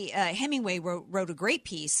 Molly Hemingway wrote a great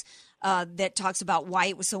piece that talks about why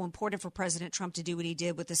it was so important for President Trump to do what he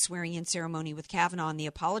did with the swearing-in ceremony with Kavanaugh and the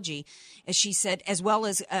apology, as she said, as well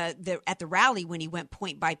as at the rally when he went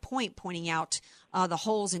point by point, pointing out the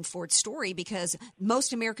holes in Ford's story, because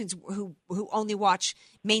most Americans who only watch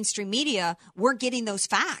mainstream media weren't getting those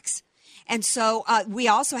facts. And so we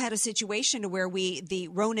also had a situation where the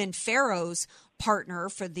Ronan Farrow's partner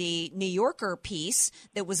for the New Yorker piece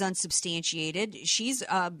that was unsubstantiated. She's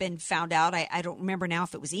been found out. I don't remember now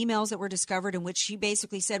if it was emails that were discovered in which she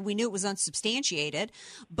basically said we knew it was unsubstantiated,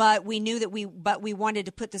 but we knew that we wanted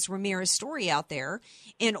to put this Ramirez story out there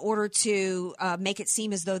in order to make it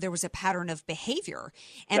seem as though there was a pattern of behavior,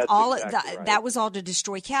 and that was all to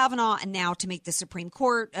destroy Kavanaugh, and now to make the Supreme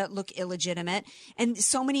Court look illegitimate. And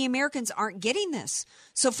so many Americans aren't getting this.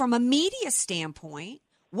 So from a media standpoint,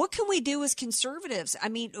 what can we do as conservatives? I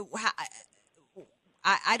mean,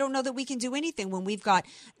 I don't know that we can do anything when we've got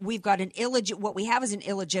what we have is an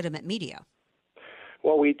illegitimate media.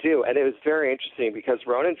 Well, we do, and it was very interesting because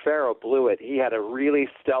Ronan Farrow blew it. He had a really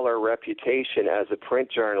stellar reputation as a print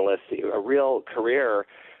journalist, a real career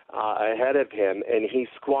ahead of him, and he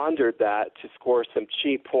squandered that to score some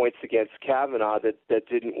cheap points against Kavanaugh that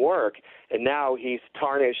didn't work, and now he's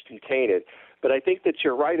tarnished and tainted. But I think that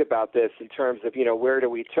you're right about this in terms of, where do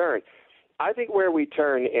we turn? I think where we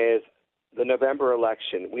turn is the November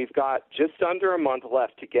election. We've got just under a month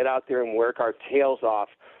left to get out there and work our tails off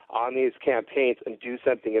on these campaigns and do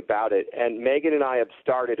something about it. And Megan and I have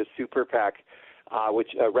started a super PAC,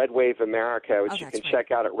 Red Wave America, which you can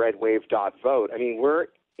check out at redwave.vote. I mean, we're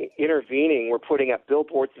intervening. We're putting up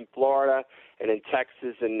billboards in Florida and in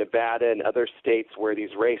Texas and Nevada and other states where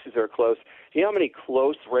these races are close. Do you know how many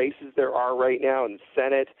close races there are right now in the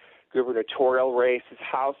Senate, gubernatorial races,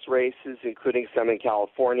 House races, including some in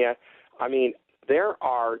California? I mean, there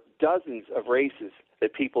are dozens of races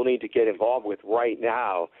that people need to get involved with right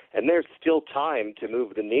now, and there's still time to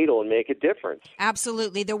move the needle and make a difference.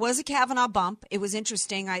 Absolutely. There was a Kavanaugh bump. It was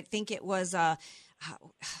interesting. I think it was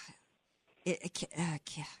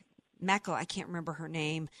Meckle, I can't remember her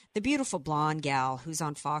name, the beautiful blonde gal who's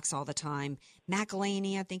on Fox all the time.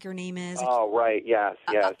 McElhaney, I think her name is. Oh, right. Yes.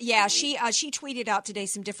 She tweeted out today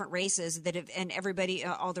some different races that have, and everybody,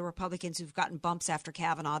 all the Republicans who've gotten bumps after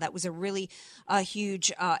Kavanaugh. That was a really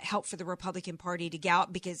huge help for the Republican Party to get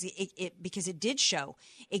out because it did show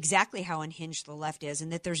exactly how unhinged the left is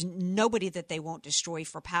and that there's nobody that they won't destroy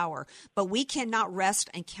for power. But we cannot rest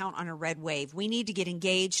and count on a red wave. We need to get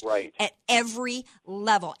engaged at every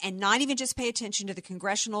level and not even just pay attention to the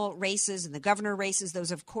congressional races and the governor races.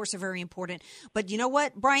 Those, of course, are very important. But you know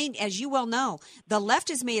what, Brian, as you well know, the left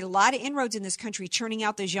has made a lot of inroads in this country churning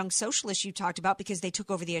out those young socialists you talked about because they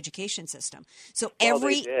took over the education system. So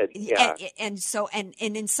they did. Yeah. And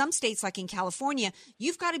in some states like in California,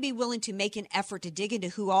 you've got to be willing to make an effort to dig into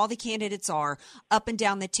who all the candidates are up and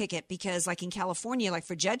down the ticket because like in California, like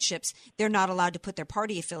for judgeships, they're not allowed to put their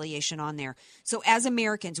party affiliation on there. So as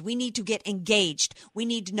Americans, we need to get engaged. We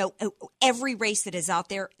need to know every race that is out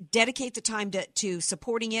there, dedicate the time to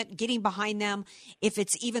supporting it, getting behind them. If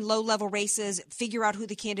it's even low-level races, figure out who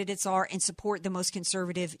the candidates are and support the most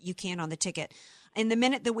conservative you can on the ticket. In the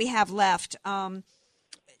minute that we have left,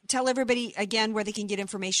 tell everybody again where they can get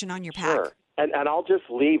information on your PAC. Sure. And I'll just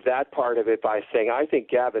leave that part of it by saying I think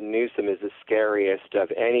Gavin Newsom is the scariest of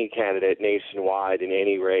any candidate nationwide in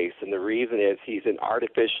any race. And the reason is he's an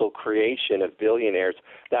artificial creation of billionaires.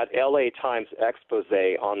 That L.A. Times expose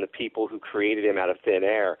on the people who created him out of thin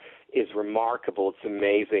air is remarkable. It's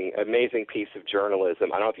amazing piece of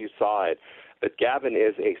journalism. I don't know if you saw it, but Gavin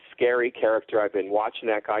is a scary character. I've been watching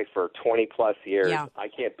that guy for 20-plus years. Yeah. I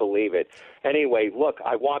can't believe it. Anyway, look,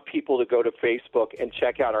 I want people to go to Facebook and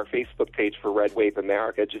check out our Facebook page for Red Wave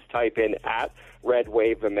America. Just type in @Red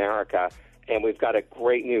Wave America, and we've got a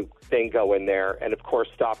great new thing going there. And, of course,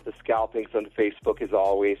 Stop the Scalpings on Facebook as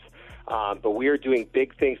always. But we are doing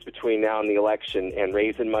big things between now and the election and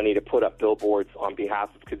raising money to put up billboards on behalf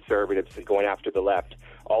of conservatives and going after the left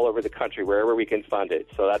all over the country, wherever we can fund it.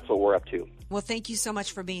 So that's what we're up to. Well, thank you so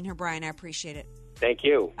much for being here, Brian. I appreciate it. Thank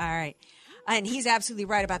you. All right. And he's absolutely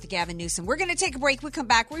right about the Gavin Newsom. We're going to take a break. We come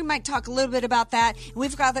back. We might talk a little bit about that. And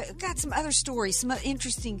we've got some other stories, some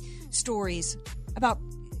interesting stories about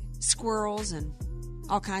squirrels and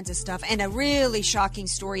all kinds of stuff. And a really shocking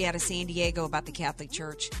story out of San Diego about the Catholic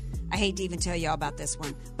Church. I hate to even tell y'all about this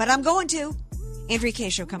one, but I'm going to. Andrea Kaye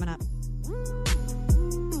Show coming up.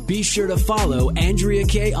 Be sure to follow Andrea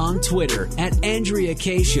Kaye on Twitter @Andrea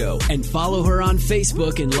Kaye Show and follow her on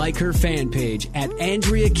Facebook and like her fan page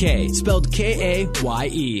 @Andrea Kaye, spelled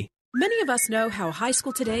Kaye. Many of us know how high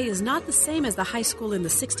school today is not the same as the high school in the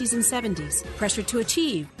 60s and 70s. Pressure to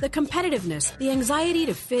achieve, the competitiveness, the anxiety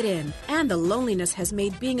to fit in, and the loneliness has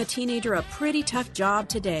made being a teenager a pretty tough job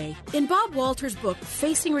today. In Bob Walter's book,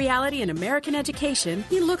 Facing Reality in American Education,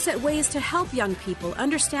 he looks at ways to help young people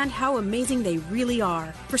understand how amazing they really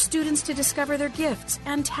are, for students to discover their gifts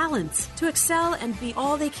and talents, to excel and be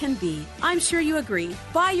all they can be. I'm sure you agree.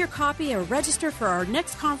 Buy your copy or register for our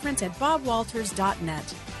next conference at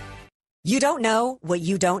bobwalters.net. You don't know what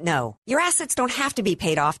you don't know. Your assets don't have to be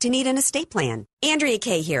paid off to need an estate plan. Andrea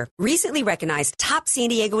Kay here. Recently recognized top San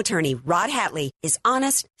Diego attorney Rod Hatley is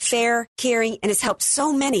honest, fair, caring, and has helped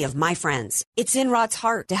so many of my friends. It's in Rod's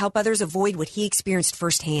heart to help others avoid what he experienced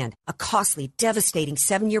firsthand, a costly, devastating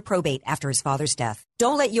 7-year probate after his father's death.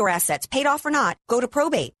 Don't let your assets, paid off or not, go to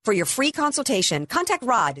probate. For your free consultation, contact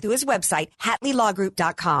Rod through his website,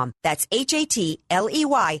 HatleyLawGroup.com. That's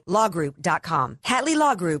HATLEY lawgroup.com.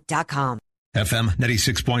 HatleyLawGroup.com. FM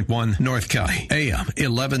 96.1 North County, AM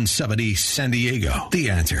 1170 San Diego. The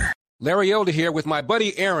Answer. Larry Elder here with my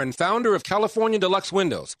buddy Aaron, founder of California Deluxe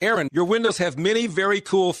Windows. Aaron, your windows have many very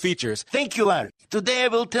cool features. Thank you, Larry. Today I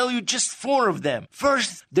will tell you just 4 of them.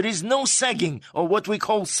 First, there is no sagging or what we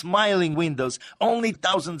call smiling windows. Only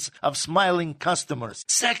thousands of smiling customers.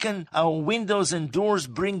 Second, our windows and doors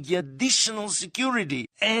bring the additional security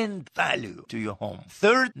and value to your home.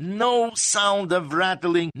 Third, no sound of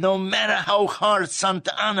rattling no matter how hard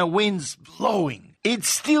Santa Ana wind's blowing. It's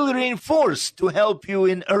still reinforced to help you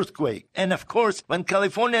in earthquake. And of course, when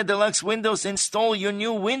California Deluxe Windows install your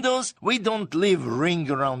new windows, we don't leave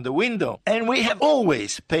ring around the window. And we have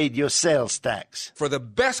always paid your sales tax. For the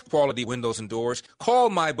best quality windows and doors,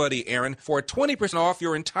 call my buddy Aaron for 20% off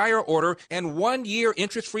your entire order and 1-year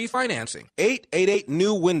interest-free financing.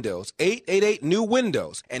 888-NEW-WINDOWS.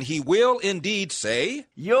 888-NEW-WINDOWS. And he will indeed say,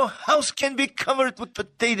 your house can be covered with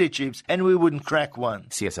potato chips and we wouldn't crack one.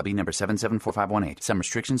 CSLB number 774518. Some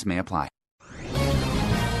restrictions may apply.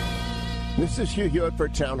 This is Hugh Hewitt for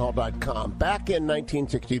townhall.com. Back in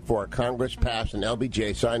 1964, Congress passed an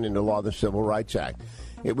LBJ signed into law the Civil Rights Act.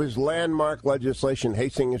 It was landmark legislation,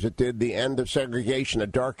 hastening as it did the end of segregation, a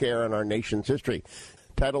dark era in our nation's history.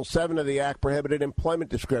 Title VII of the Act prohibited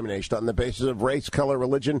employment discrimination on the basis of race, color,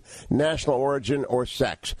 religion, national origin, or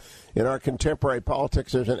sex. In our contemporary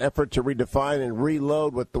politics, there's an effort to redefine and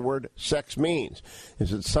reload what the word sex means.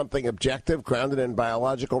 Is it something objective, grounded in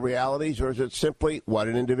biological realities, or is it simply what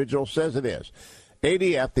an individual says it is?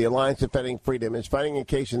 ADF, the Alliance Defending Freedom, is fighting a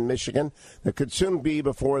case in Michigan that could soon be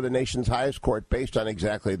before the nation's highest court based on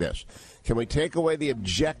exactly this. Can we take away the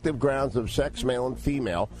objective grounds of sex, male and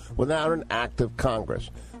female, without an act of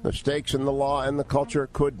Congress? The stakes in the law and the culture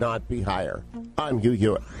could not be higher. I'm Hugh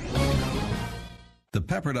Hewitt. The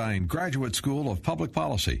Pepperdine Graduate School of Public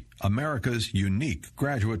Policy, America's unique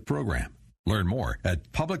graduate program. Learn more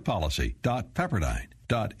at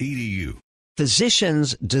publicpolicy.pepperdine.edu.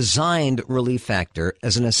 Physicians designed Relief Factor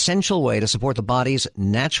as an essential way to support the body's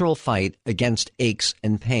natural fight against aches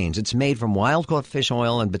and pains. It's made from wild-caught fish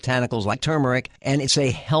oil and botanicals like turmeric, and it's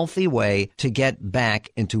a healthy way to get back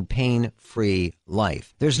into pain-free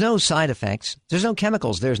life. There's no side effects. There's no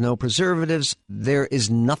chemicals. There's no preservatives. There is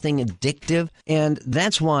nothing addictive, and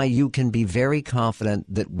that's why you can be very confident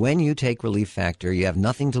that when you take Relief Factor, you have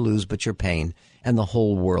nothing to lose but your pain and the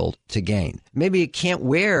whole world to gain. Maybe you can't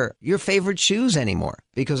wear your favorite shoes anymore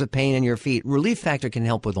because of pain in your feet. Relief Factor can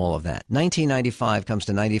help with all of that. $19.95 comes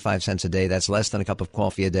to 95 cents a day. That's less than a cup of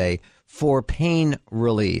coffee a day for pain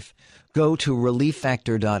relief. Go to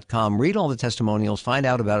ReliefFactor.com, read all the testimonials, find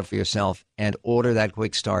out about it for yourself, and order that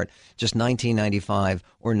quick start. Just $19.95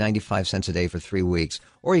 or 95 cents a day for 3 weeks.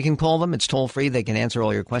 Or you can call them. It's toll-free. They can answer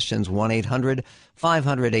all your questions.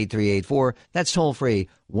 1-800-500-8384. That's toll-free.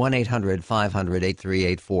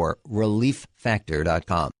 1-800-500-8384.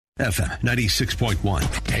 ReliefFactor.com. FM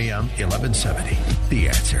 96.1, AM 1170. The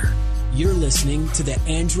Answer. You're listening to The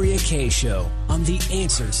Andrea Kay Show on The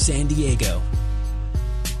Answer San Diego.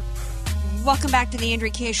 Welcome back to the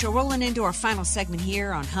Andrea Kay Show. Rolling into our final segment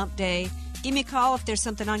here on Hump Day. Give me a call if there's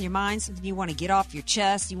something on your mind, something you want to get off your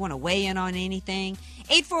chest, you want to weigh in on anything.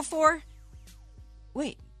 844.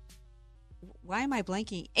 Wait. Why am I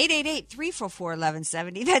blanking?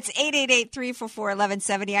 888-344-1170. That's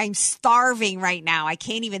 888-344-1170. I'm starving right now. I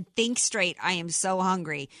can't even think straight. I am so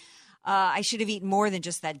hungry. I should have eaten more than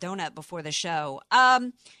just that donut before the show.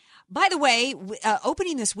 By the way,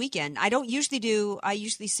 opening this weekend, I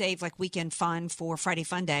usually save like weekend fun for Friday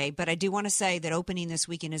Fun Day, but I do want to say that opening this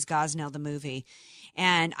weekend is Gosnell the movie.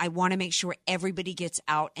 And I want to make sure everybody gets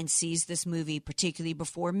out and sees this movie, particularly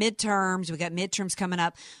before midterms. We got midterms coming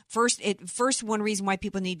up. First, one reason why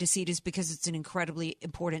people need to see it is because it's an incredibly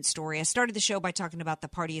important story. I started the show by talking about the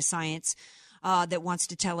Party of Science, that wants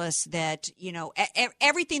to tell us that,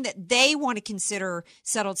 everything that they want to consider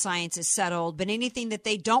settled science is settled, but anything that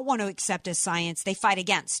they don't want to accept as science, they fight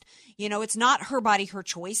against. It's not her body, her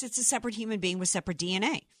choice. It's a separate human being with separate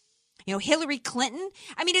DNA. Hillary Clinton,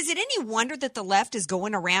 is it any wonder that the left is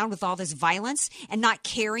going around with all this violence and not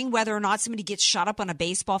caring whether or not somebody gets shot up on a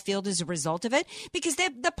baseball field as a result of it? Because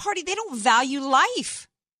the party, they don't value life.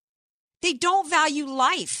 They don't value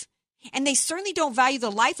life. And they certainly don't value the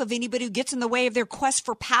life of anybody who gets in the way of their quest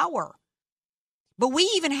for power. But we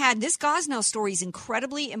even had this Gosnell story is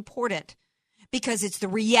incredibly important because it's the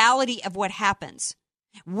reality of what happens.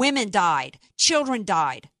 Women died. Children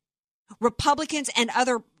died. Republicans and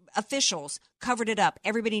other officials covered it up.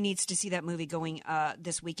 Everybody needs to see that movie going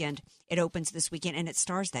this weekend. It opens this weekend, and it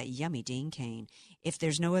stars that yummy Dean Cain. If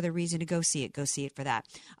there's no other reason to go see it for that.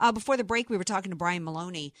 Before the break, we were talking to Brian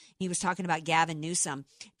Maloney. He was talking about Gavin Newsom.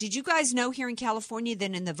 Did you guys know here in California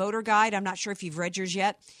that in the voter guide, I'm not sure if you've read yours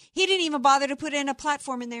yet, he didn't even bother to put in a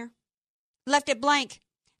platform in there. Left it blank.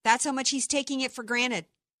 That's how much he's taking it for granted.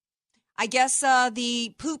 I guess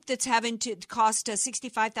the poop that's having to cost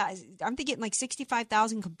 $65,000. Aren't they getting like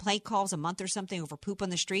 65,000 complaint calls a month or something over poop on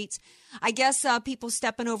the streets? I guess people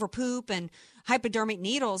stepping over poop and hypodermic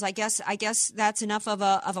needles. I guess that's enough of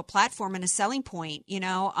a platform and a selling point. You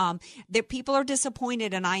know, that people are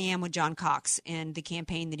disappointed, and I am with John Cox and the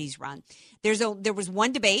campaign that he's run. There was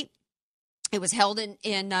one debate. It was held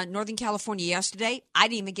in Northern California yesterday. I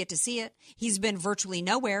didn't even get to see it. He's been virtually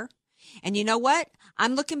nowhere. And you know what?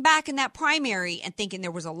 I'm looking back in that primary and thinking there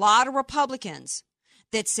was a lot of Republicans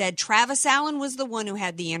that said Travis Allen was the one who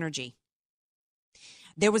had the energy.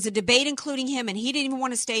 There was a debate including him, and he didn't even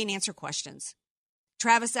want to stay and answer questions.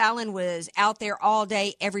 Travis Allen was out there all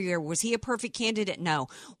day, everywhere. Was he a perfect candidate? No.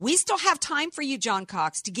 We still have time for you, John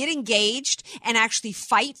Cox, to get engaged and actually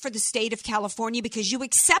fight for the state of California because you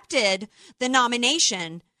accepted the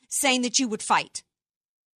nomination saying that you would fight.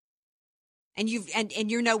 And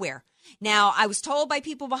you're nowhere. Now, I was told by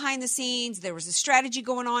people behind the scenes there was a strategy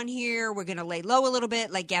going on here. We're going to lay low a little bit,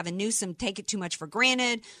 let Gavin Newsom take it too much for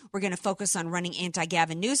granted. We're going to focus on running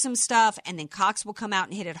anti-Gavin Newsom stuff, and then Cox will come out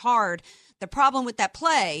and hit it hard. The problem with that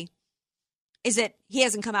play is that he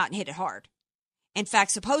hasn't come out and hit it hard. In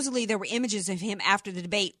fact, supposedly there were images of him after the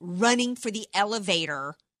debate running for the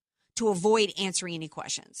elevator to avoid answering any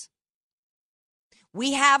questions.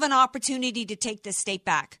 We have an opportunity to take this state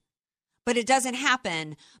back. But it doesn't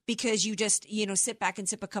happen because you just, sit back and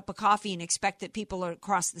sip a cup of coffee and expect that people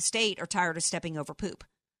across the state are tired of stepping over poop.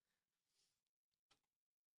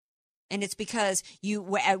 And it's because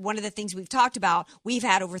one of the things we've talked about, we've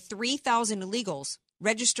had over 3,000 illegals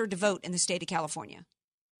registered to vote in the state of California.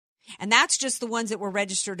 And that's just the ones that were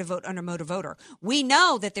registered to vote under Motor Voter. We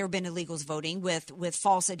know that there have been illegals voting with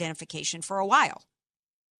false identification for a while.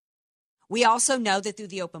 We also know that through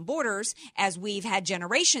the open borders, as we've had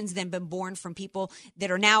generations then been born from people that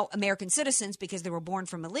are now American citizens because they were born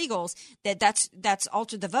from illegals, that's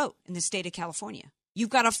altered the vote in the state of California.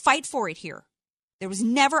 You've got to fight for it here. There was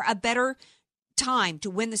never a better time to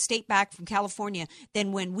win the state back from California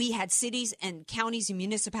than when we had cities and counties and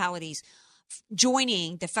municipalities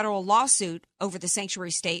joining the federal lawsuit over the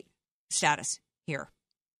sanctuary state status here.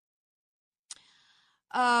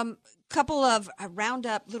 Couple of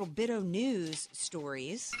roundup little bit of news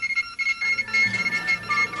stories.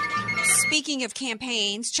 Speaking of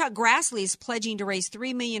campaigns, Chuck Grassley is pledging to raise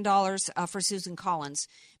 $3 million for Susan Collins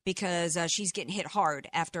because she's getting hit hard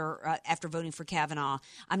after voting for Kavanaugh.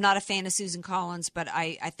 I'm not a fan of Susan Collins, but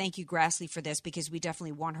I thank you, Grassley, for this because we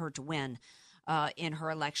definitely want her to win in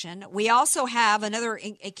her election. We also have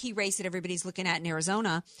a key race that everybody's looking at in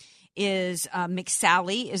Arizona is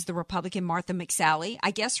McSally, is the Republican Martha McSally.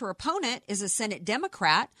 I guess her opponent is a Senate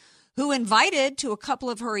Democrat who invited to a couple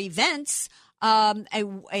of her events an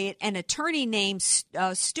attorney named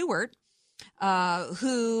Stewart,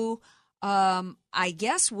 who I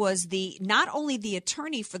guess was not only the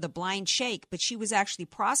attorney for the Blind Sheikh, but she was actually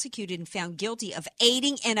prosecuted and found guilty of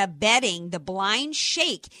aiding and abetting the Blind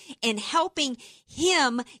Sheikh in helping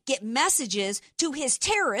him get messages to his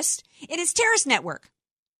terrorist in his terrorist network.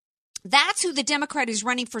 That's who the Democrat who's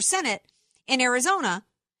running for Senate in Arizona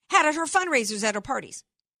had at her fundraisers at her parties.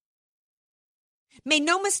 Made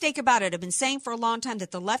no mistake about it. I've been saying for a long time that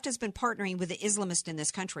the left has been partnering with the Islamists in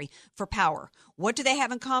this country for power. What do they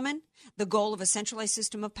have in common? The goal of a centralized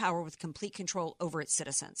system of power with complete control over its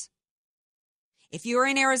citizens. If you're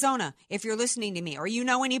in Arizona, if you're listening to me, or you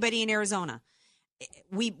know anybody in Arizona,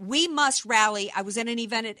 we must rally. I was at an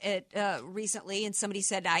event recently, and somebody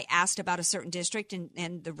said I asked about a certain district,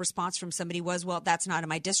 and the response from somebody was, well, that's not in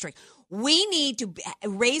my district. We need to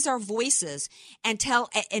raise our voices and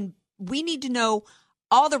we need to know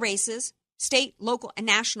all the races, state, local, and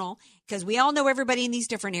national, because we all know everybody in these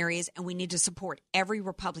different areas, and we need to support every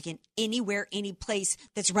Republican anywhere, any place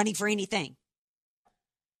that's running for anything.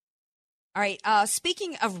 All right,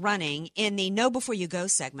 speaking of running, in the Know Before You Go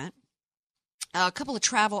segment, a couple of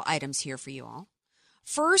travel items here for you all.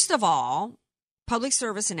 First of all, public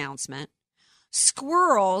service announcement.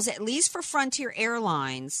 Squirrels, at least for Frontier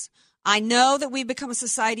Airlines, I know that we've become a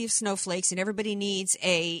society of snowflakes, and everybody needs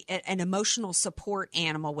an emotional support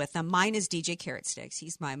animal with them. Mine is DJ Carrot Sticks.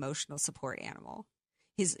 He's my emotional support animal.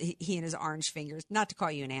 He and his orange fingers. Not to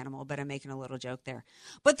call you an animal, but I'm making a little joke there.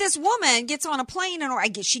 But this woman gets on a plane,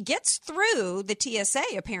 and she gets through the TSA,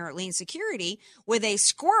 apparently, in security, with a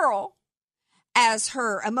squirrel as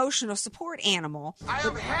her emotional support animal. I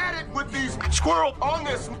have had it with these squirrels on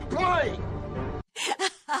this plane.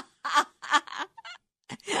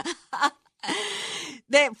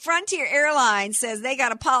 The Frontier Airlines says they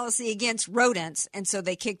got a policy against rodents, and so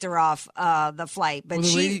they kicked her off the flight. But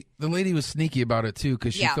the lady was sneaky about it, too,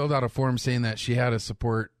 because she filled out a form saying that she had a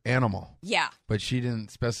support animal. Yeah. But she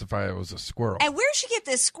didn't specify it was a squirrel. And where'd she get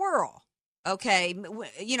this squirrel? Okay,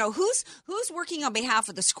 who's working on behalf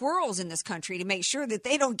of the squirrels in this country to make sure that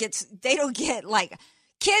they don't get like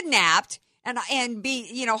kidnapped and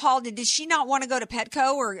be hauled? Did she not want to go to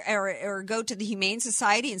Petco or go to the Humane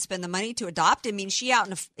Society and spend the money to adopt? I mean, she out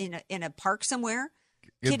in a park somewhere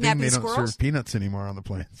kidnapping squirrels. They don't serve peanuts anymore on the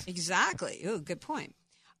planes. Exactly. Ooh, good point.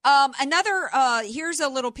 Here's a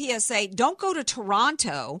little PSA. Don't go to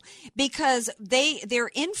Toronto because their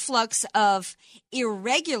influx of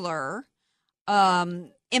irregular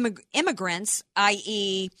immigrants,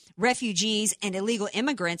 i.e. refugees and illegal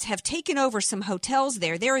immigrants, have taken over some hotels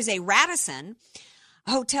there. There is a Radisson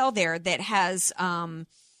hotel there that has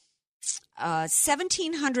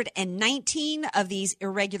 1,719 of these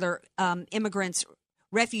irregular immigrants,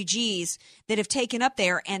 refugees that have taken up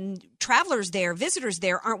there, and travelers there, visitors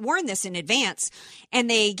there aren't warned this in advance. And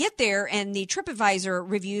they get there, and the TripAdvisor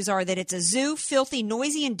reviews are that it's a zoo, filthy,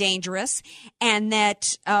 noisy, and dangerous, and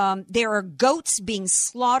that there are goats being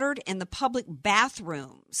slaughtered in the public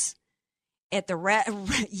bathrooms at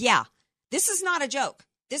the yeah, this is not a joke.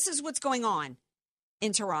 This is what's going on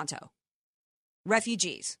in Toronto.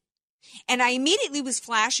 Refugees. And I immediately was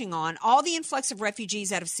flashing on all the influx of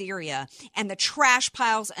refugees out of Syria and the trash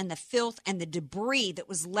piles and the filth and the debris that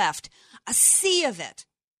was left, a sea of it,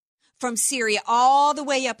 from Syria all the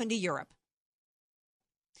way up into Europe.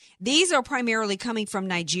 These are primarily coming from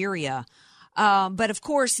Nigeria. But of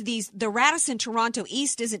course, the Radisson Toronto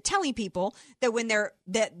East isn't telling people that when that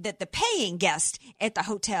the paying guests at the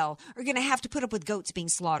hotel are going to have to put up with goats being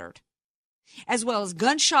slaughtered, as well as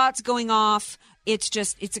gunshots going off.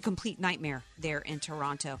 It's a complete nightmare there in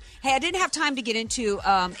Toronto. Hey, I didn't have time to get into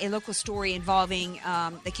a local story involving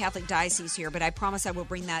the Catholic Diocese here, but I promise I will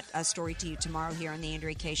bring that story to you tomorrow here on the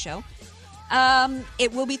Andrea Kaye Show.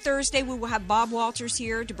 It will be Thursday. We will have Bob Walters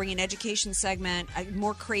here to bring an education segment,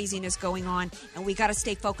 more craziness going on, and we got to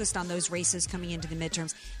stay focused on those races coming into the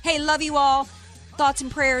midterms. Hey, love you all. Thoughts and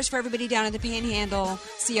prayers for everybody down in the Panhandle.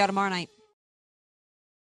 See y'all tomorrow night.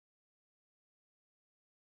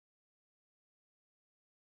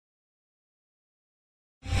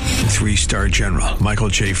 Three-star General Michael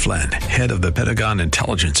J. Flynn, head of the Pentagon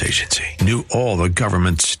Intelligence Agency, knew all the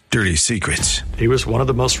government's dirty secrets. He was one of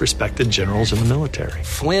the most respected generals in the military.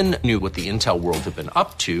 Flynn knew what the intel world had been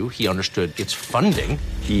up to. He understood its funding.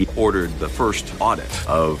 He ordered the first audit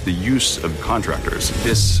of the use of contractors.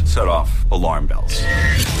 This set off alarm bells.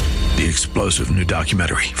 The explosive new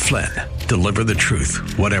documentary, Flynn, Deliver the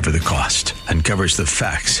Truth, Whatever the Cost, uncovers the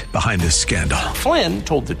facts behind this scandal. Flynn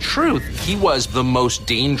told the truth. He was the most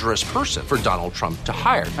dangerous person for Donald Trump to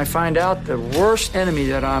hire. I find out the worst enemy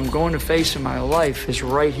that I'm going to face in my life is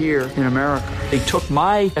right here in America. They took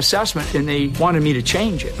my assessment and they wanted me to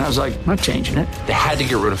change it. And I was like, I'm not changing it. They had to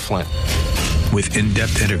get rid of Flynn. With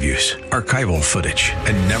in-depth interviews, archival footage,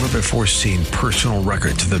 and never-before-seen personal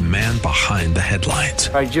records of the man behind the headlines.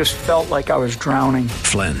 I just felt like I was drowning.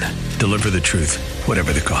 Flynn, Deliver the Truth,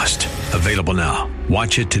 Whatever the Cost. Available now.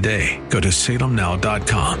 Watch it today. Go to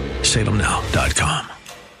salemnow.com. salemnow.com.